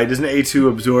 2B, right? Doesn't A2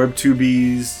 absorb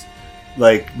 2B's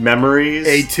like memories?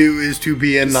 A2 is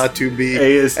 2B and not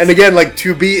 2B. And again, like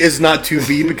 2B is not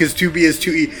 2B because 2B is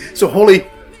 2E. So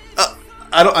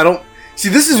I don't see.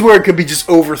 This is where it could be just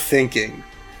overthinking.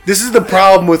 This is the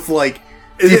problem with like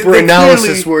deeper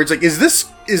analysis, where it's like, is this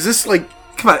like?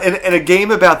 Come on, in a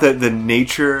game about the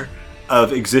nature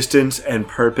of existence and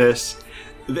purpose,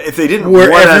 if they didn't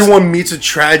where want everyone meets a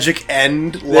tragic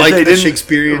end, like the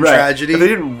Shakespearean tragedy, if they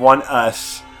didn't want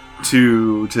us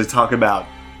to talk about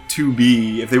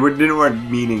 2B, if they didn't want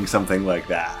meaning something like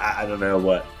that, I don't know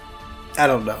what. I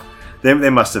don't know. They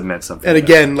must have meant something. And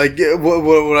again, like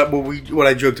what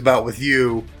I joked about with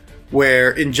you,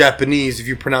 where in Japanese, if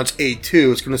you pronounce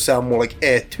A2, it's going to sound more like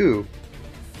E2.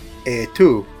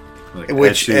 E2. Like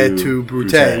which etu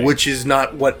brute, which is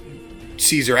not what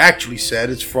Caesar actually said.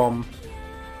 It's from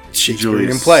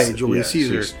Shakespearean play, Julius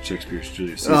Caesar. Shakespeare's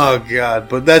Julius Caesar. Oh god,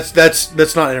 but that's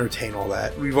not entertain all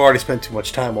that. We've already spent too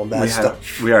much time on that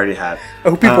stuff. We already have. I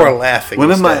hope people are laughing.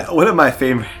 One of my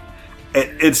favorite.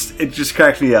 It just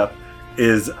cracks me up.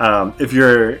 Is if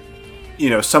you're,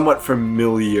 somewhat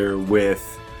familiar with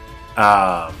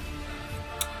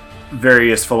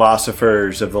various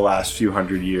philosophers of the last few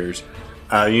hundred years.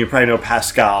 You probably know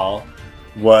Pascal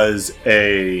was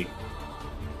a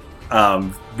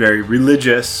very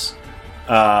religious,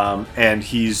 and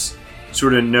he's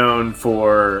sort of known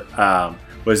for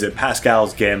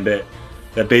Pascal's Gambit,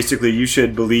 that basically you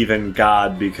should believe in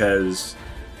God because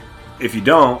if you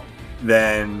don't,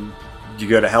 then you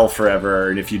go to hell forever,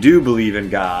 and if you do believe in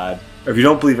God, or if you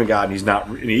don't believe in God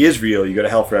and he is real, you go to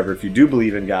hell forever. If you do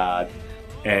believe in God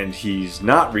and he's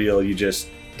not real, you just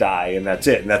die, and that's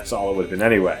it, and that's all it would have been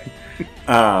anyway.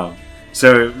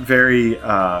 So very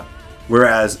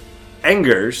whereas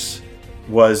Engels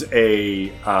was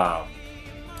an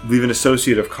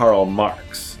associate of Karl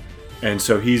Marx, and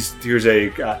so here's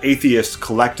a atheist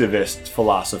collectivist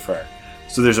philosopher.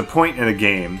 So there's a point in a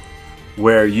game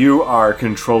where you are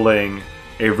controlling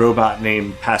a robot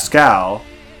named Pascal,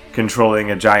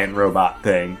 controlling a giant robot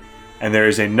thing, and there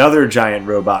is another giant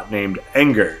robot named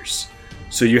Engels.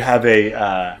 So you have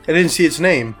I didn't see its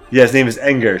name. Yeah, his name is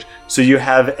Engels. So you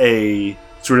have a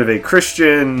sort of a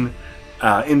Christian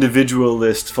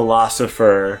individualist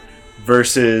philosopher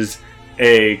versus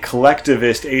a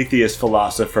collectivist atheist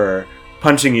philosopher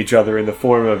punching each other in the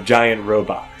form of giant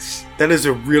robots. That is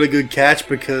a really good catch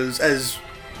because,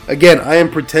 again, I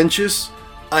am pretentious.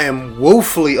 I am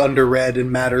woefully underread in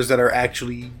matters that are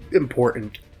actually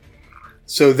important.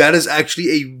 So that is actually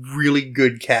a really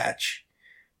good catch.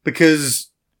 Because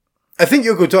I think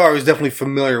Yoko Taro is definitely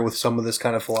familiar with some of this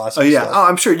kind of philosophy. Oh, yeah. stuff. Oh,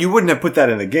 I'm sure you wouldn't have put that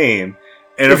in the game.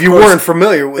 And if you weren't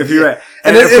familiar with it. Right.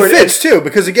 And it fits, too.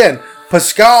 Because, again,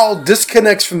 Pascal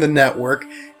disconnects from the network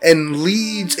and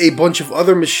leads a bunch of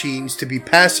other machines to be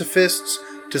pacifists,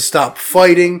 to stop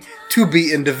fighting, to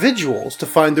be individuals, to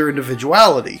find their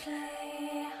individuality.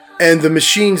 And the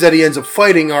machines that he ends up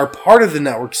fighting are part of the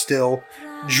network still,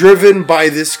 driven by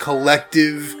this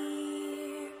collective,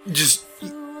 just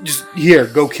here,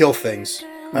 go kill things.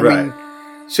 I mean,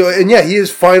 so, and yeah, he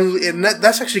is finally, and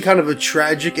that's actually kind of a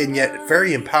tragic and yet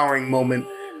very empowering moment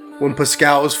when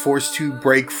Pascal is forced to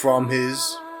break from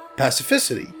his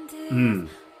pacificity.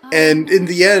 And in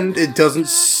the end, it doesn't,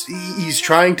 he's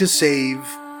trying to save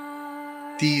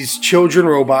these children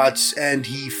robots, and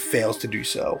he fails to do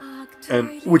so.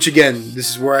 And Which, again, this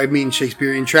is where I mean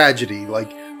Shakespearean tragedy.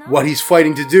 Like, what he's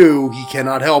fighting to do, he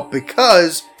cannot help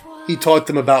because he taught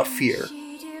them about fear.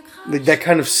 Like, that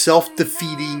kind of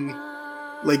self-defeating,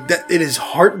 like, that, it is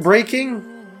heartbreaking,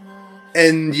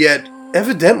 and yet,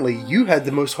 evidently, you had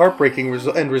the most heartbreaking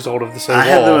end result of this at all. I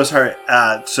had the most heart.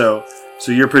 So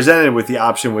you're presented with the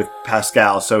option with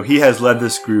Pascal. So he has led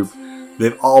this group.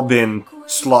 They've all been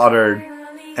slaughtered,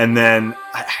 and then,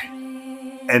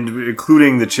 and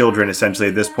including the children, essentially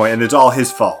at this point, and it's all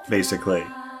his fault, basically.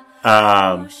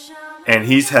 And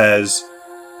he says,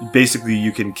 basically,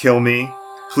 you can kill me,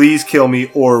 please kill me,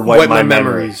 or wipe my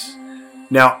memories.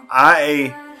 Now,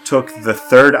 I took the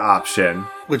third option,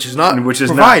 which is not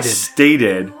not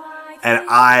stated, and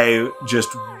I just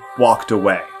walked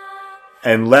away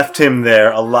and left him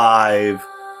there alive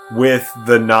with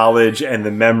the knowledge and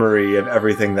the memory of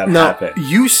everything that happened.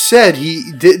 You said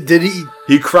he did he...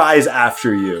 He cries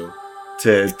after you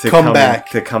to come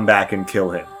back and kill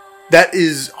him. That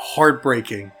is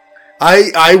heartbreaking.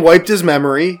 I wiped his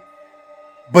memory,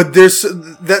 but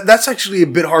that's actually a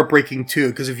bit heartbreaking too,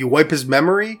 because if you wipe his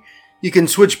memory, you can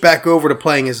switch back over to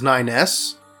playing as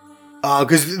 9S.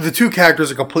 Because the two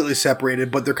characters are completely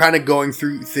separated, but they're kind of going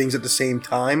through things at the same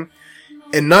time.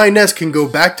 And 9S can go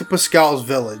back to Pascal's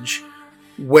village,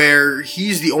 where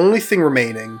he's the only thing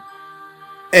remaining,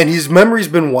 and his memory's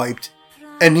been wiped,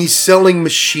 and he's selling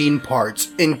machine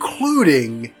parts,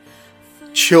 including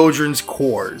children's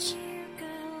cores.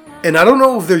 And I don't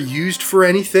know if they're used for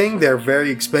anything, they're very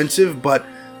expensive, but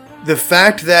the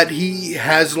fact that he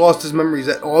has lost his memories,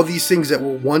 that all these things that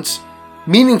were once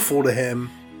meaningful to him,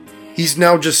 he's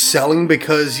now just selling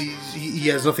because he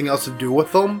has nothing else to do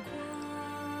with them.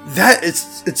 That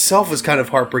itself is kind of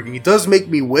heartbreaking. It does make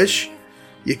me wish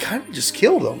you kind of just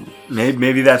killed him.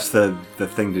 Maybe that's the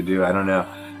thing to do. I don't know.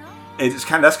 That's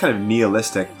kind of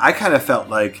nihilistic. I felt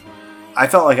like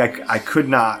I could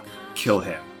not kill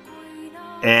him,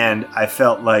 and I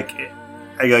felt like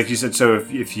you said. So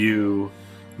if you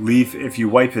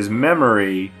wipe his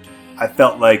memory, I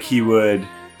felt like he would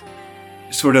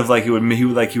sort of like he would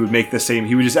make the same.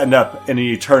 He would just end up in an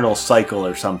eternal cycle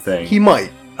or something. He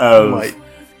might.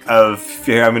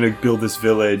 Here, I'm going to build this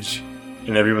village,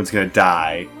 and everyone's going to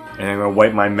die, and I'm going to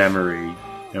wipe my memory, and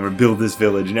I'm going to build this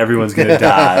village, and everyone's going to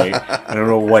die, and I'm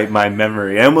going to wipe my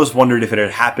memory. I almost wondered if it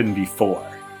had happened before.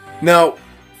 Now,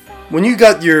 when you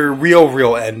got your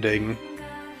real ending,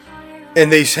 and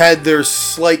they had their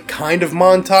slight kind of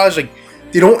montage, like,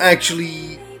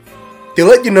 they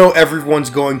let you know everyone's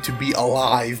going to be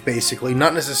alive, basically,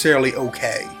 not necessarily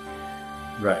okay.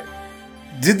 Right.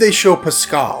 Did they show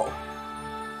Pascal?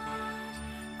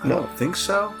 I don't think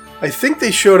so. I think they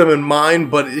showed him in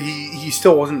mine, but he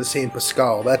still wasn't the same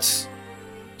Pascal. That's...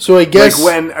 So I guess... Like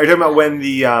when... Are you talking about when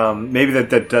the... maybe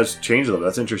that does change a little.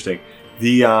 That's interesting.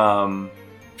 The... I'm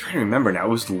trying to remember now. It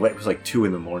was like 2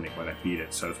 in the morning when I beat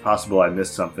it, so it's possible I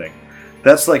missed something.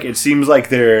 That's like... It seems like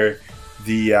they're...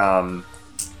 The...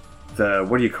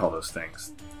 What do you call those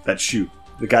things? That shoot.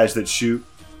 The guys that shoot.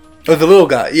 Oh, the little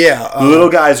guy, yeah. The little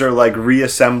guys are like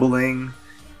reassembling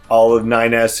all of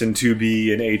 9S and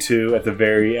 2B and A2 at the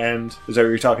very end. Is that what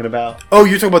you're talking about? Oh,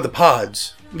 you're talking about the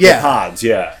pods. Yeah. The pods,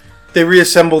 yeah. They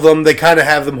reassemble them. They kind of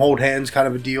have them hold hands, kind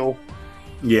of a deal.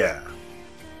 Yeah.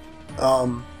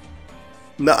 No,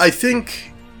 I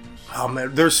think... Oh,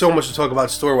 man, there's so much to talk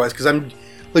about story-wise, because I'm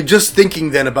like just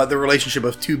thinking then about the relationship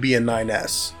of 2B and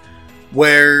 9S,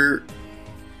 where,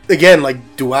 again,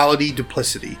 like duality,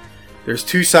 duplicity. There's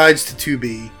 2 sides to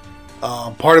 2B.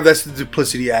 Part of that's the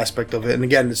duplicity aspect of it. And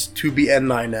again, it's 2B and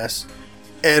 9S.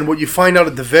 And what you find out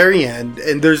at the very end,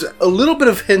 and there's a little bit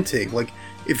of hinting, like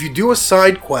if you do a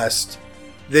side quest,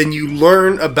 then you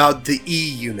learn about the E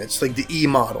units, like the E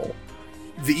model.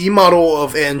 The E model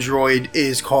of Android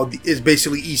is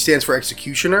basically E stands for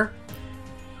Executioner,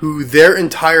 who their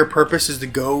entire purpose is to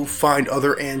go find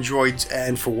other androids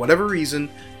and for whatever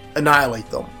reason, annihilate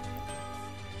them.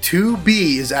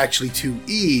 2B is actually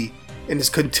 2E and is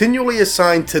continually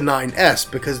assigned to 9S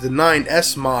because the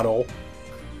 9S model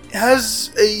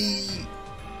has a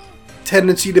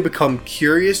tendency to become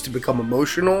curious, to become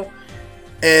emotional,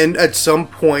 and at some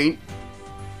point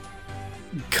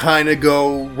kind of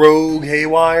go rogue,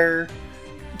 haywire,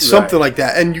 something like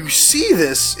that. And you see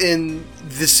this in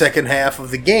the second half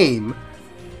of the game,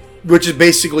 which is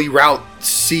basically Route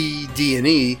C, D, and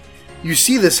E. You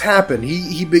see this happen.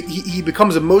 He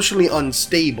becomes emotionally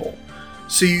unstable.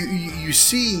 So you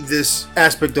see this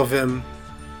aspect of him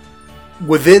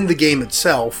within the game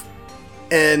itself,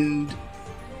 and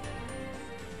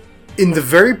in the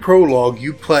very prologue,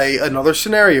 you play another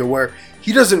scenario where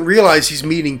he doesn't realize he's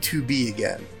meeting 2B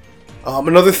again.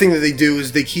 Another thing that they do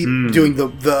is they keep doing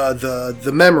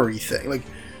the memory thing. Like,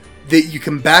 you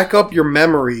can back up your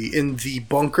memory in the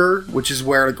bunker, which is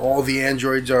where like all the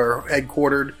androids are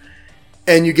headquartered,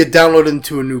 and you get downloaded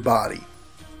into a new body.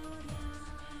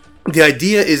 The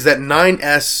idea is that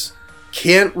 9S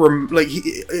can't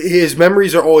his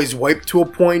memories are always wiped to a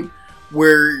point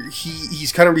where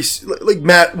he's kind of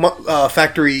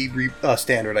factory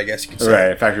standard, I guess you could say.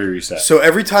 Right, factory reset. So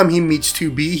every time he meets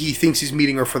 2B, he thinks he's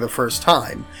meeting her for the first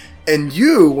time. And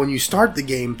you, when you start the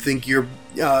game, think you're,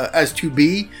 as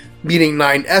 2B, meeting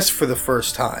 9S for the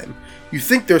first time. You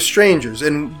think they're strangers.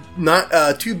 And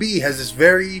 2B has this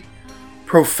very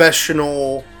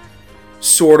professional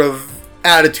sort of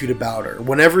attitude about her.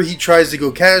 Whenever he tries to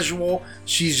go casual,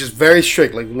 she's just very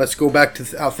strict. Like, let's go back to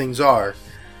how things are.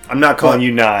 I'm not calling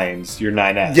you 9s. You're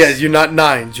 9S. Yes, you're not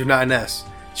 9s. You're 9S.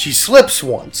 She slips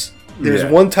once. There's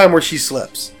one time where she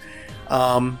slips.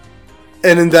 And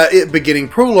in that beginning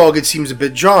prologue, it seems a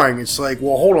bit jarring. It's like,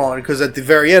 well, hold on, because at the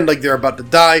very end, like, they're about to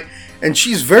die, and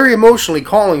she's very emotionally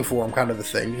calling for him, kind of a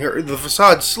thing. The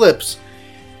facade slips,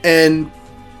 and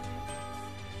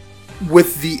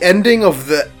with the ending of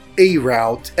the A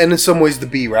route, and in some ways the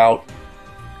B route,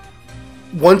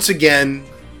 once again,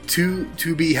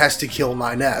 2B has to kill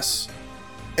 9S.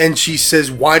 And she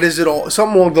says, why does it all...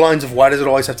 Something along the lines of, why does it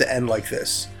always have to end like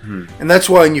this? And that's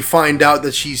why when you find out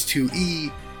that she's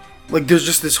 2E, like, there's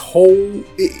just this whole...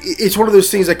 It's one of those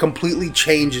things that completely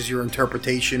changes your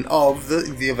interpretation of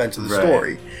the events of the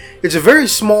story. It's a very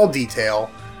small detail,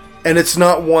 and it's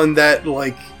not one that,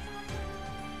 like...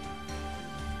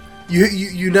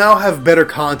 You now have better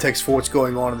context for what's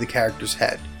going on in the character's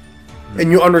head.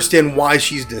 And you understand why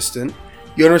she's distant.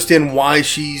 You understand why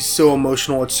she's so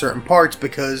emotional at certain parts,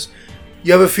 because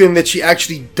you have a feeling that she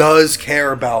actually does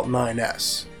care about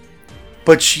 9S.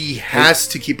 But she has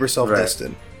to keep herself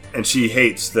distant. And she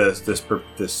hates this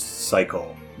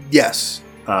cycle. Yes.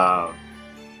 Yeah,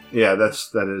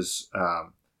 that is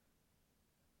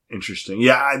interesting.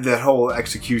 Yeah, that whole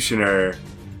executioner,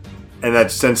 and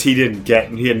that since he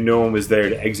had no one was there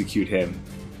to execute him,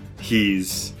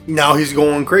 now he's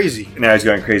going crazy. I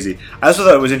also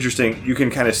thought it was interesting. You can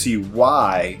kind of see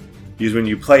why, because when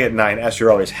you play at 9S,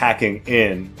 you're always hacking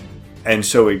in, and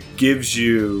so it gives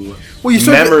you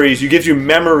memories. You gives you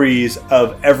memories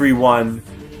of everyone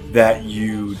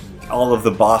all of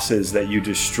the bosses that you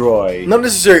destroy. Not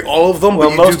necessarily all of them,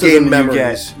 but you do gain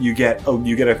memories. You get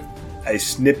a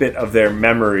snippet of their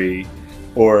memory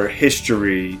or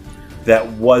history that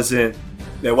wasn't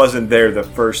there the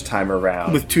first time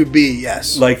around. With 2B,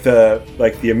 yes. Like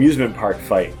the amusement park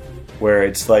fight, where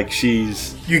it's like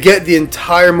you get the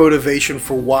entire motivation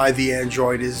for why the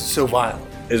android is so violent.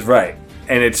 Is right.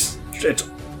 And it's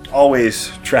always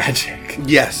tragic.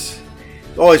 Yes.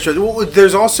 Always tragic. Well,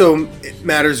 there's also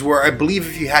matters where I believe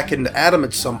if you hack into Adam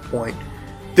at some point,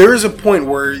 there is a point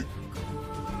where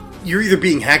you're either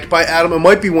being hacked by Adam, it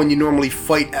might be when you normally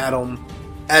fight Adam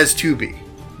as 2B.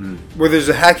 Where there's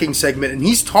a hacking segment, and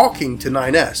he's talking to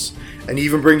 9S, and he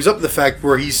even brings up the fact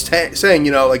where he's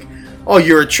saying, like, oh,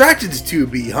 you're attracted to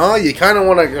 2B, huh? You kind of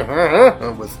want to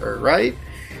go with her, right?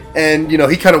 And,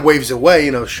 he kind of waves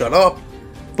away, shut up.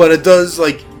 But it does,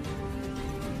 like,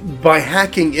 by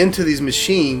hacking into these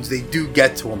machines, they do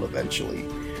get to him eventually.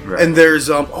 Right. And there's,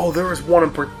 there is one in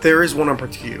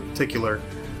particular.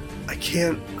 I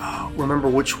can't remember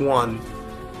which one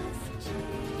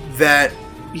that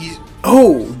he's...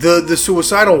 Oh, the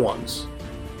suicidal ones.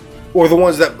 Or the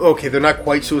ones that, they're not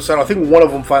quite suicidal. I think one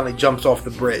of them finally jumps off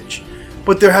the bridge.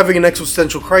 But they're having an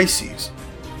existential crisis.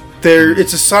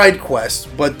 It's a side quest,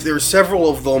 but there are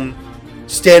several of them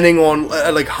standing on,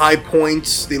 like, high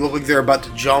points. They look like they're about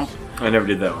to jump. I never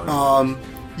did that one.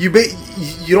 You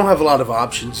don't have a lot of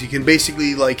options. You can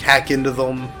basically, like, hack into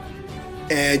them,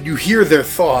 and you hear their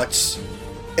thoughts.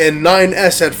 And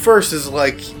 9S at first is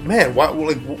like, man,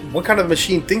 what kind of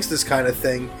machine thinks this kind of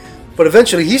thing? But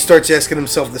eventually he starts asking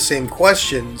himself the same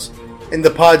questions. And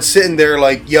the pod's sitting there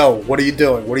like, yo, what are you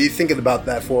doing? What are you thinking about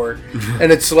that for?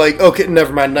 And it's like, okay,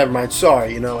 never mind,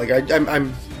 sorry.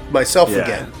 I'm myself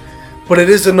again. But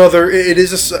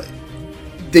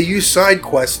they use side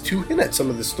quests to hint at some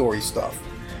of the story stuff.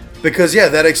 Because,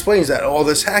 that explains that. All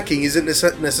this hacking isn't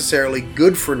necessarily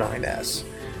good for 9S.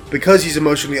 Because he's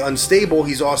emotionally unstable,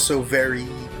 he's also very...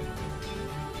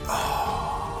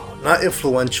 not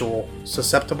influential.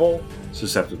 Susceptible?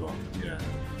 Susceptible, yeah.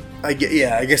 I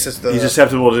guess that's the... He's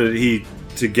susceptible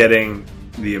to getting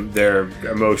their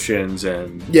emotions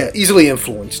and... Yeah, easily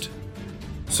influenced.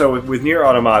 So with Nier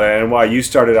Automata, and why you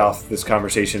started off this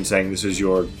conversation saying this is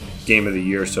your game of the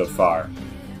year so far,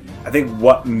 I think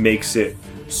what makes it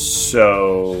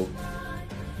so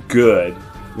good,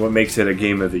 what makes it a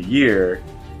game of the year,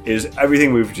 is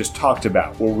everything we've just talked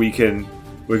about, where we can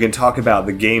talk about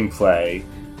the gameplay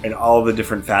and all the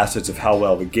different facets of how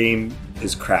well the game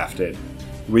is crafted.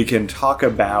 We can talk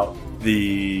about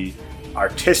the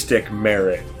artistic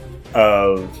merit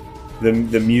of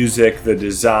the music, the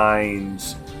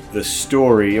designs, the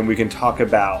story, and we can talk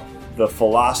about the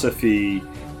philosophy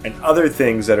and other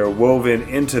things that are woven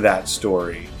into that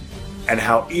story, and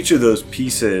how each of those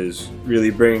pieces really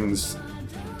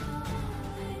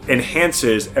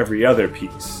enhances every other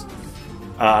piece.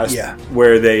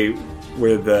 Where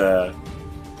the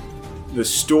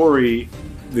story,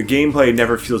 the gameplay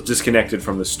never feels disconnected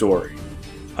from the story,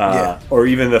 or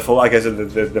even like I said,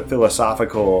 the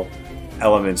philosophical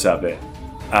elements of it,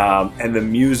 and the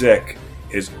music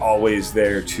is always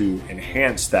there to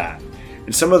enhance that.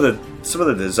 And some of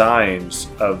the designs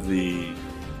of the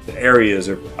areas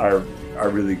are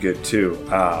really good too,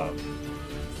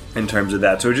 in terms of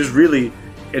that. So it just really,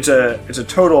 it's a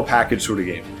total package sort of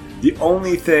game. The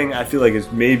only thing I feel like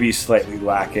is maybe slightly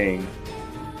lacking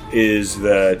is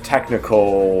the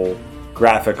technical,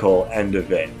 graphical end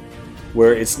of it,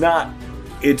 where it's not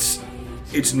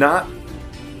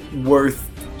worth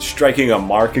striking a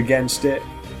mark against it.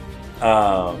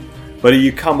 But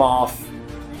you come off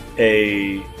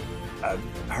a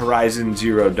Horizon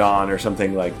Zero Dawn or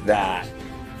something like that,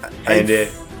 and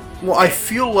I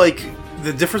feel like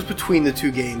the difference between the two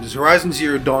games is Horizon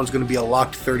Zero Dawn is going to be a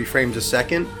locked 30 frames a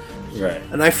second. Right.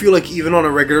 And I feel like even on a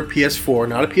regular PS4,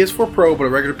 not a PS4 Pro, but a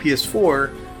regular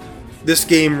PS4, this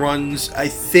game runs, I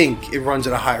think it runs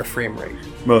at a higher frame rate.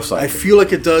 Most likely. I feel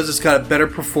like it does. It's got a better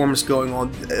performance going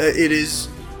on. It is...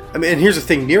 I mean, and here's the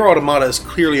thing. Nier Automata is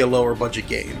clearly a lower budget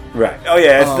game. Right. Oh,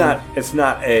 yeah. It's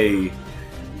not a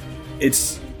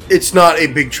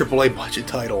big AAA budget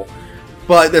title.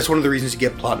 But that's one of the reasons you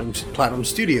get Platinum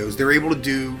Studios. They're able to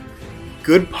do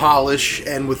good polish,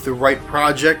 and with the right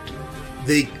project...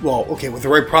 with the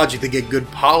right project, they get good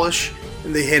polish,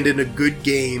 and they hand in a good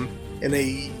game, and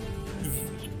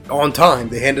on time.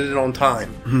 They handed it on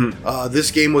time. Mm-hmm.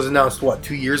 This game was announced,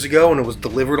 2 years ago, and it was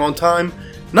delivered on time?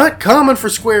 Not common for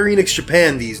Square Enix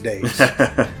Japan these days.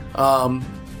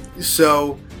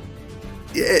 So,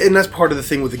 and that's part of the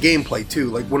thing with the gameplay, too.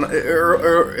 Like, when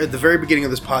at the very beginning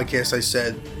of this podcast, I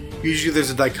said, usually there's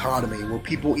a dichotomy where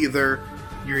people you're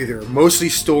either mostly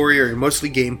story or you're mostly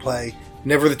gameplay.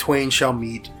 Never the twain shall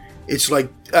meet. It's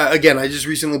like, again, I just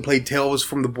recently played Tales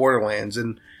from the Borderlands,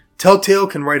 and Telltale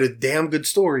can write a damn good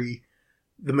story.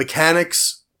 The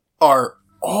mechanics are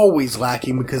always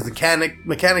lacking because the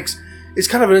mechanics, it's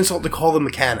kind of an insult to call them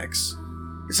mechanics.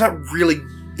 It's not really,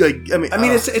 like,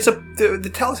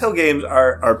 the Telltale games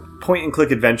are point-and-click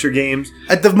adventure games.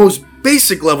 At the most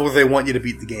basic level, they want you to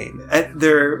beat the game.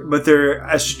 But they're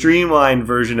a streamlined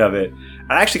version of it.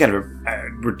 I actually kind of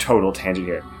we're total tangent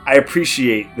here. I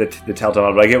appreciate the Telltale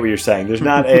model, but I get what you're saying. There's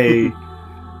not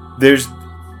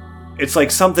it's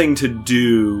like something to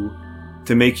do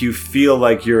to make you feel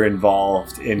like you're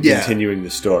involved in continuing the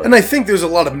story. And I think there's a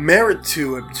lot of merit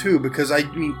to it too, because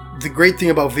the great thing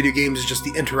about video games is just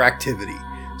the interactivity.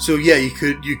 So yeah, you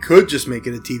could just make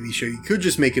it a TV show, you could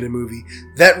just make it a movie.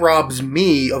 That robs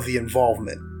me of the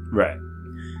involvement. Right.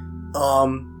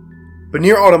 But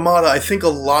Nier Automata, I think a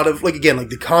lot of,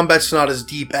 the combat's not as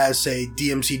deep as, say,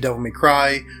 DMC Devil May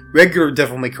Cry, regular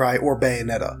Devil May Cry, or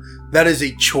Bayonetta. That is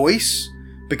a choice,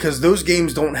 because those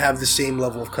games don't have the same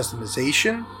level of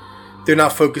customization. They're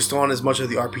not focused on as much of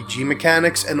the RPG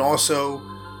mechanics, and also,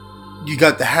 you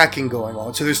got the hacking going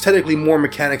on. So there's technically more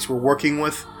mechanics we're working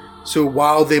with. So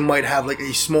while they might have,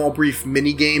 a small, brief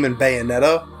mini-game in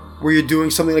Bayonetta, where you're doing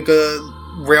something like a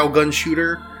railgun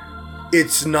shooter,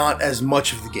 it's not as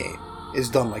much of the game is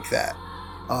done like that.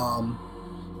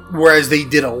 Whereas they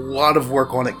did a lot of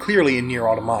work on it clearly in Nier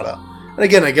Automata. And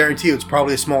again, I guarantee you it's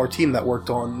probably a smaller team that worked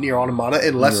on Nier Automata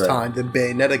in less time than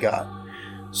Bayonetta got.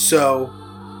 So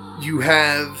you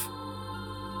have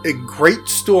a great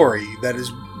story that is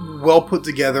well put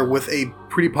together with a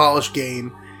pretty polished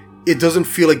game. It doesn't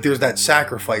feel like there's that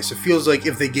sacrifice. It feels like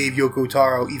if they gave Yoko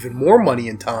Taro even more money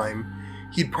and time,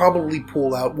 he'd probably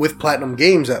pull out, with Platinum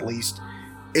Games at least,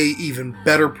 a even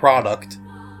better product,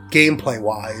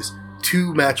 gameplay-wise,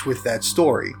 to match with that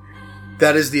story.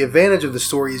 That is the advantage of the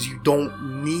story, is you don't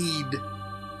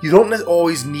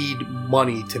always need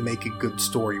money to make a good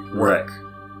story work.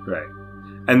 Right.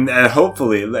 And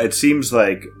hopefully, it seems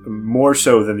like more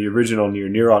so than the original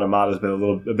Nier Automata has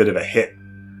been a bit of a hit.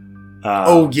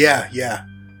 Yeah.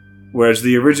 Whereas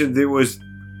the original,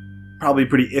 probably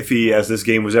pretty iffy as this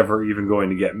game was ever even going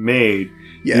to get made.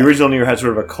 Yeah. The original Nier had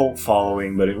sort of a cult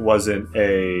following, but it wasn't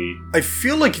a... I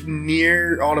feel like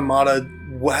Nier Automata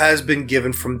has been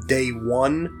given from day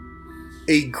one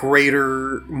a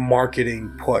greater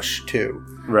marketing push, too.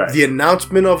 Right. The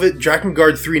announcement of it,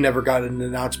 Drakengard 3 never got an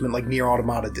announcement like Nier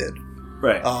Automata did.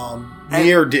 Right.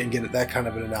 Nier didn't get that kind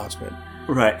of an announcement.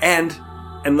 Right.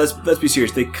 And let's be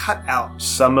serious, they cut out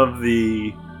some of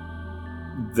the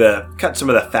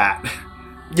fat.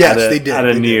 Yes, they did. Out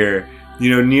of Nier. You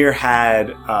know, Nier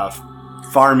had a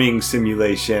farming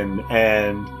simulation,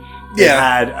 and it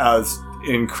had an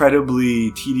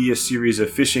incredibly tedious series of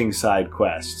fishing side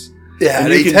quests. Yeah,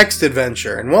 and a text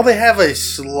adventure. And while they have a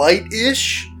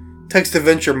slight-ish text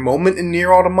adventure moment in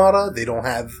Nier Automata, they don't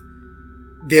have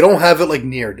it like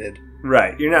Nier did.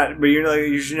 Right. You're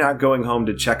usually not going home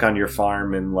to check on your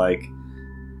farm and like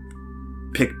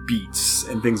pick beets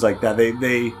and things like that.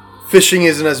 They fishing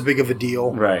isn't as big of a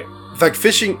deal. Right. In fact,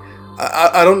 fishing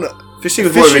I don't know. Fishing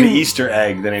is more of an Easter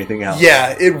egg than anything else.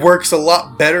 Yeah, it works a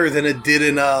lot better than it did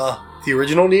in the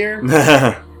original Nier.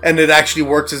 And it actually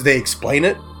works as they explain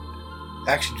it.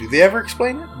 Actually, do they ever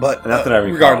explain it? But not that I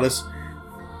recall. Regardless,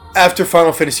 after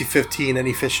Final Fantasy 15,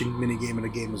 any fishing minigame in a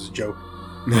game was a joke.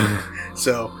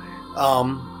 So,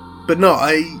 but no,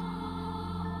 I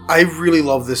really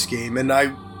love this game, and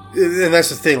that's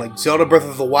the thing. Like Zelda Breath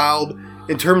of the Wild,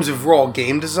 in terms of raw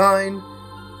game design,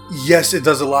 yes, it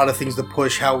does a lot of things to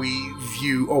push how we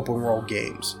view open world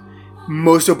games.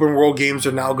 Most open world games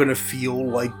are now going to feel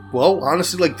like, well,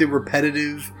 honestly, like the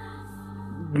repetitive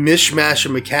mishmash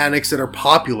of mechanics that are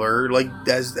popular, like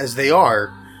as they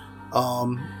are.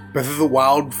 Breath of the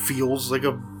Wild feels like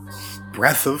a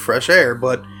breath of fresh air,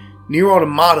 but Nier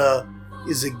Automata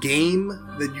is a game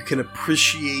that you can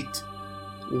appreciate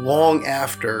long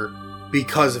after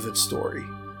because of its story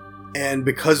and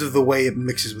because of the way it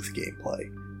mixes with gameplay.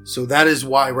 So that is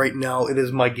why right now it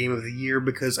is my game of the year,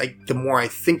 because the more I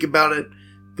think about it,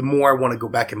 the more I want to go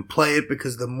back and play it,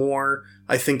 because the more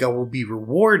I think I will be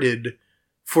rewarded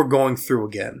for going through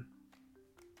again.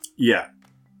 Yeah.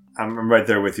 I'm right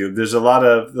there with you. There's a lot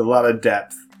of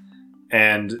depth,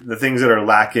 and the things that are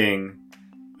lacking.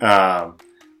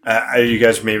 You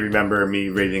guys may remember me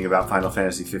raving about Final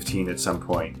Fantasy 15 at some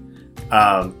point,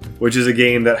 which is a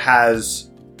game that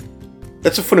has.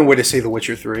 That's a funny way to say The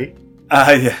Witcher 3.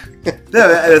 Yeah, no,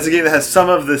 it's a game that has some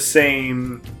of the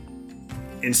same,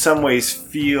 in some ways,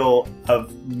 feel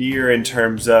of Nier in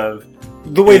terms of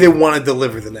the way they want to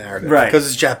deliver the narrative, right? Because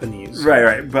it's Japanese,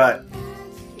 right. But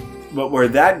where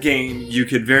that game, you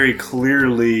could very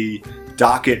clearly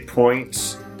docket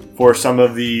points for some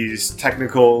of these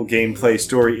technical gameplay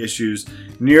story issues.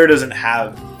 Nier doesn't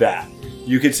have that.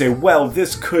 You could say, well,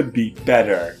 this could be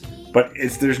better, but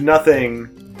there's no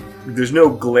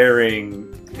glaring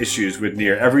issues with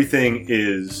Nier. Everything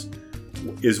is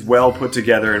well put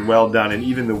together and well done, and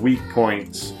even the weak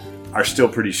points are still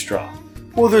pretty strong.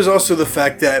 Well, there's also the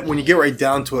fact that when you get right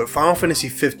down to it, Final Fantasy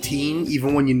 15,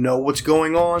 even when you know what's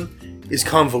going on, is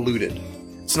convoluted.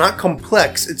 It's not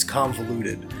complex, it's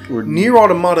convoluted. Nier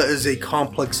Automata is a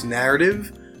complex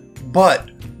narrative, but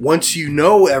once you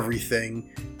know everything,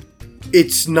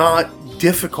 it's not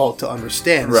difficult to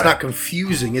understand. It's not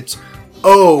confusing. It's,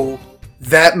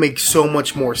 that makes so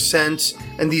much more sense,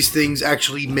 and these things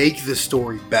actually make the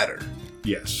story better.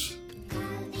 Yes.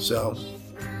 So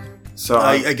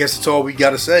I guess that's all we got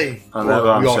to say. On that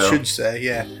bombshell. We all should say,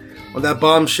 yeah. On that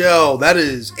bombshell, that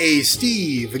is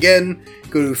Steve. Again,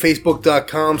 go to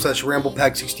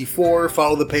facebook.com/RamblePack64.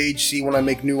 Follow the page, see when I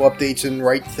make new updates and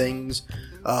write things.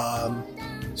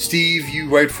 Steve, you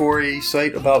write for a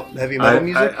site about heavy metal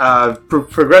music?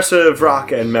 Progressive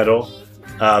rock and metal.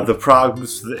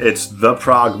 It's The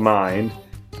Prog Mind.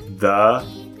 The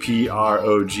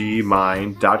PROG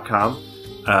Mind.com.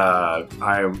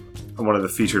 I'm one of the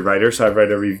featured writers, so I've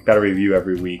got a review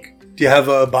every week. Do you have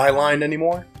a byline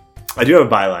anymore? I do have a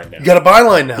byline now. You got a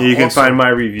byline now. You can find my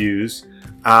reviews.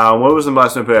 What was the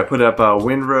last one I put? I put up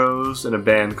Windrose and a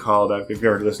band called, if you've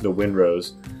ever listened to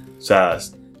Windrose,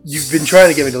 you've been trying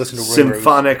to get me to listen to Windrose.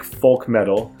 Symphonic folk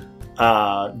metal.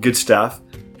 Good stuff.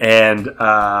 And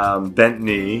Bent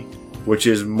Knee, which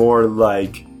is more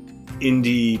like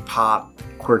indie pop,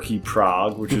 quirky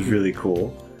prog, which is really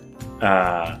cool.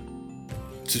 So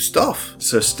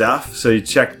you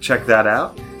check that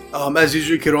out. As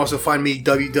usual, you can also find me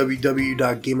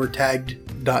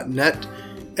www.gamertagged.net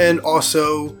and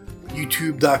also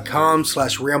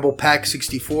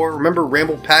youtube.com/RamblePack64. Remember,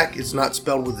 RamblePack is not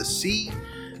spelled with a C.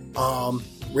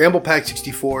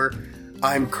 RamblePack64.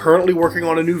 I'm currently working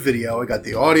on a new video. I got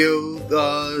the audio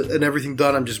and everything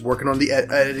done. I'm just working on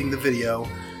editing the video.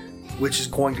 which is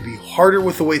going to be harder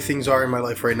with the way things are in my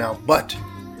life right now. But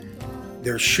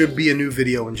there should be a new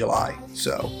video in July.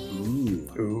 So,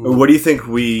 Ooh. What do you think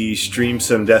we stream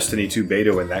some Destiny 2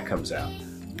 beta when that comes out?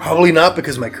 Probably not,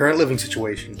 because of my current living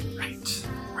situation.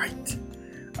 Right.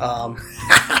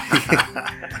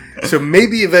 So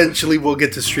maybe eventually we'll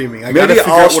get to streaming. Maybe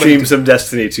I'll stream some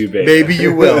Destiny 2 beta. Maybe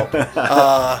you will.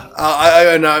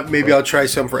 Maybe I'll try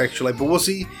some for Extra Life, but we'll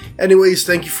see. Anyways,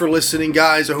 thank you for listening,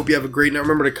 guys. I hope you have a great night.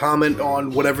 Remember to comment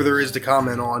on whatever there is to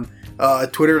comment on.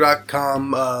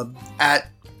 Twitter.com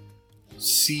at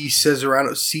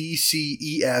Cesarano,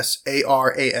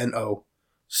 CCESARANO.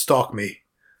 Stalk me.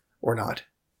 Or not.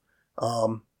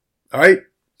 All right.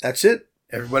 That's it.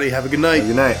 Everybody have a good night.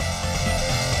 Good night.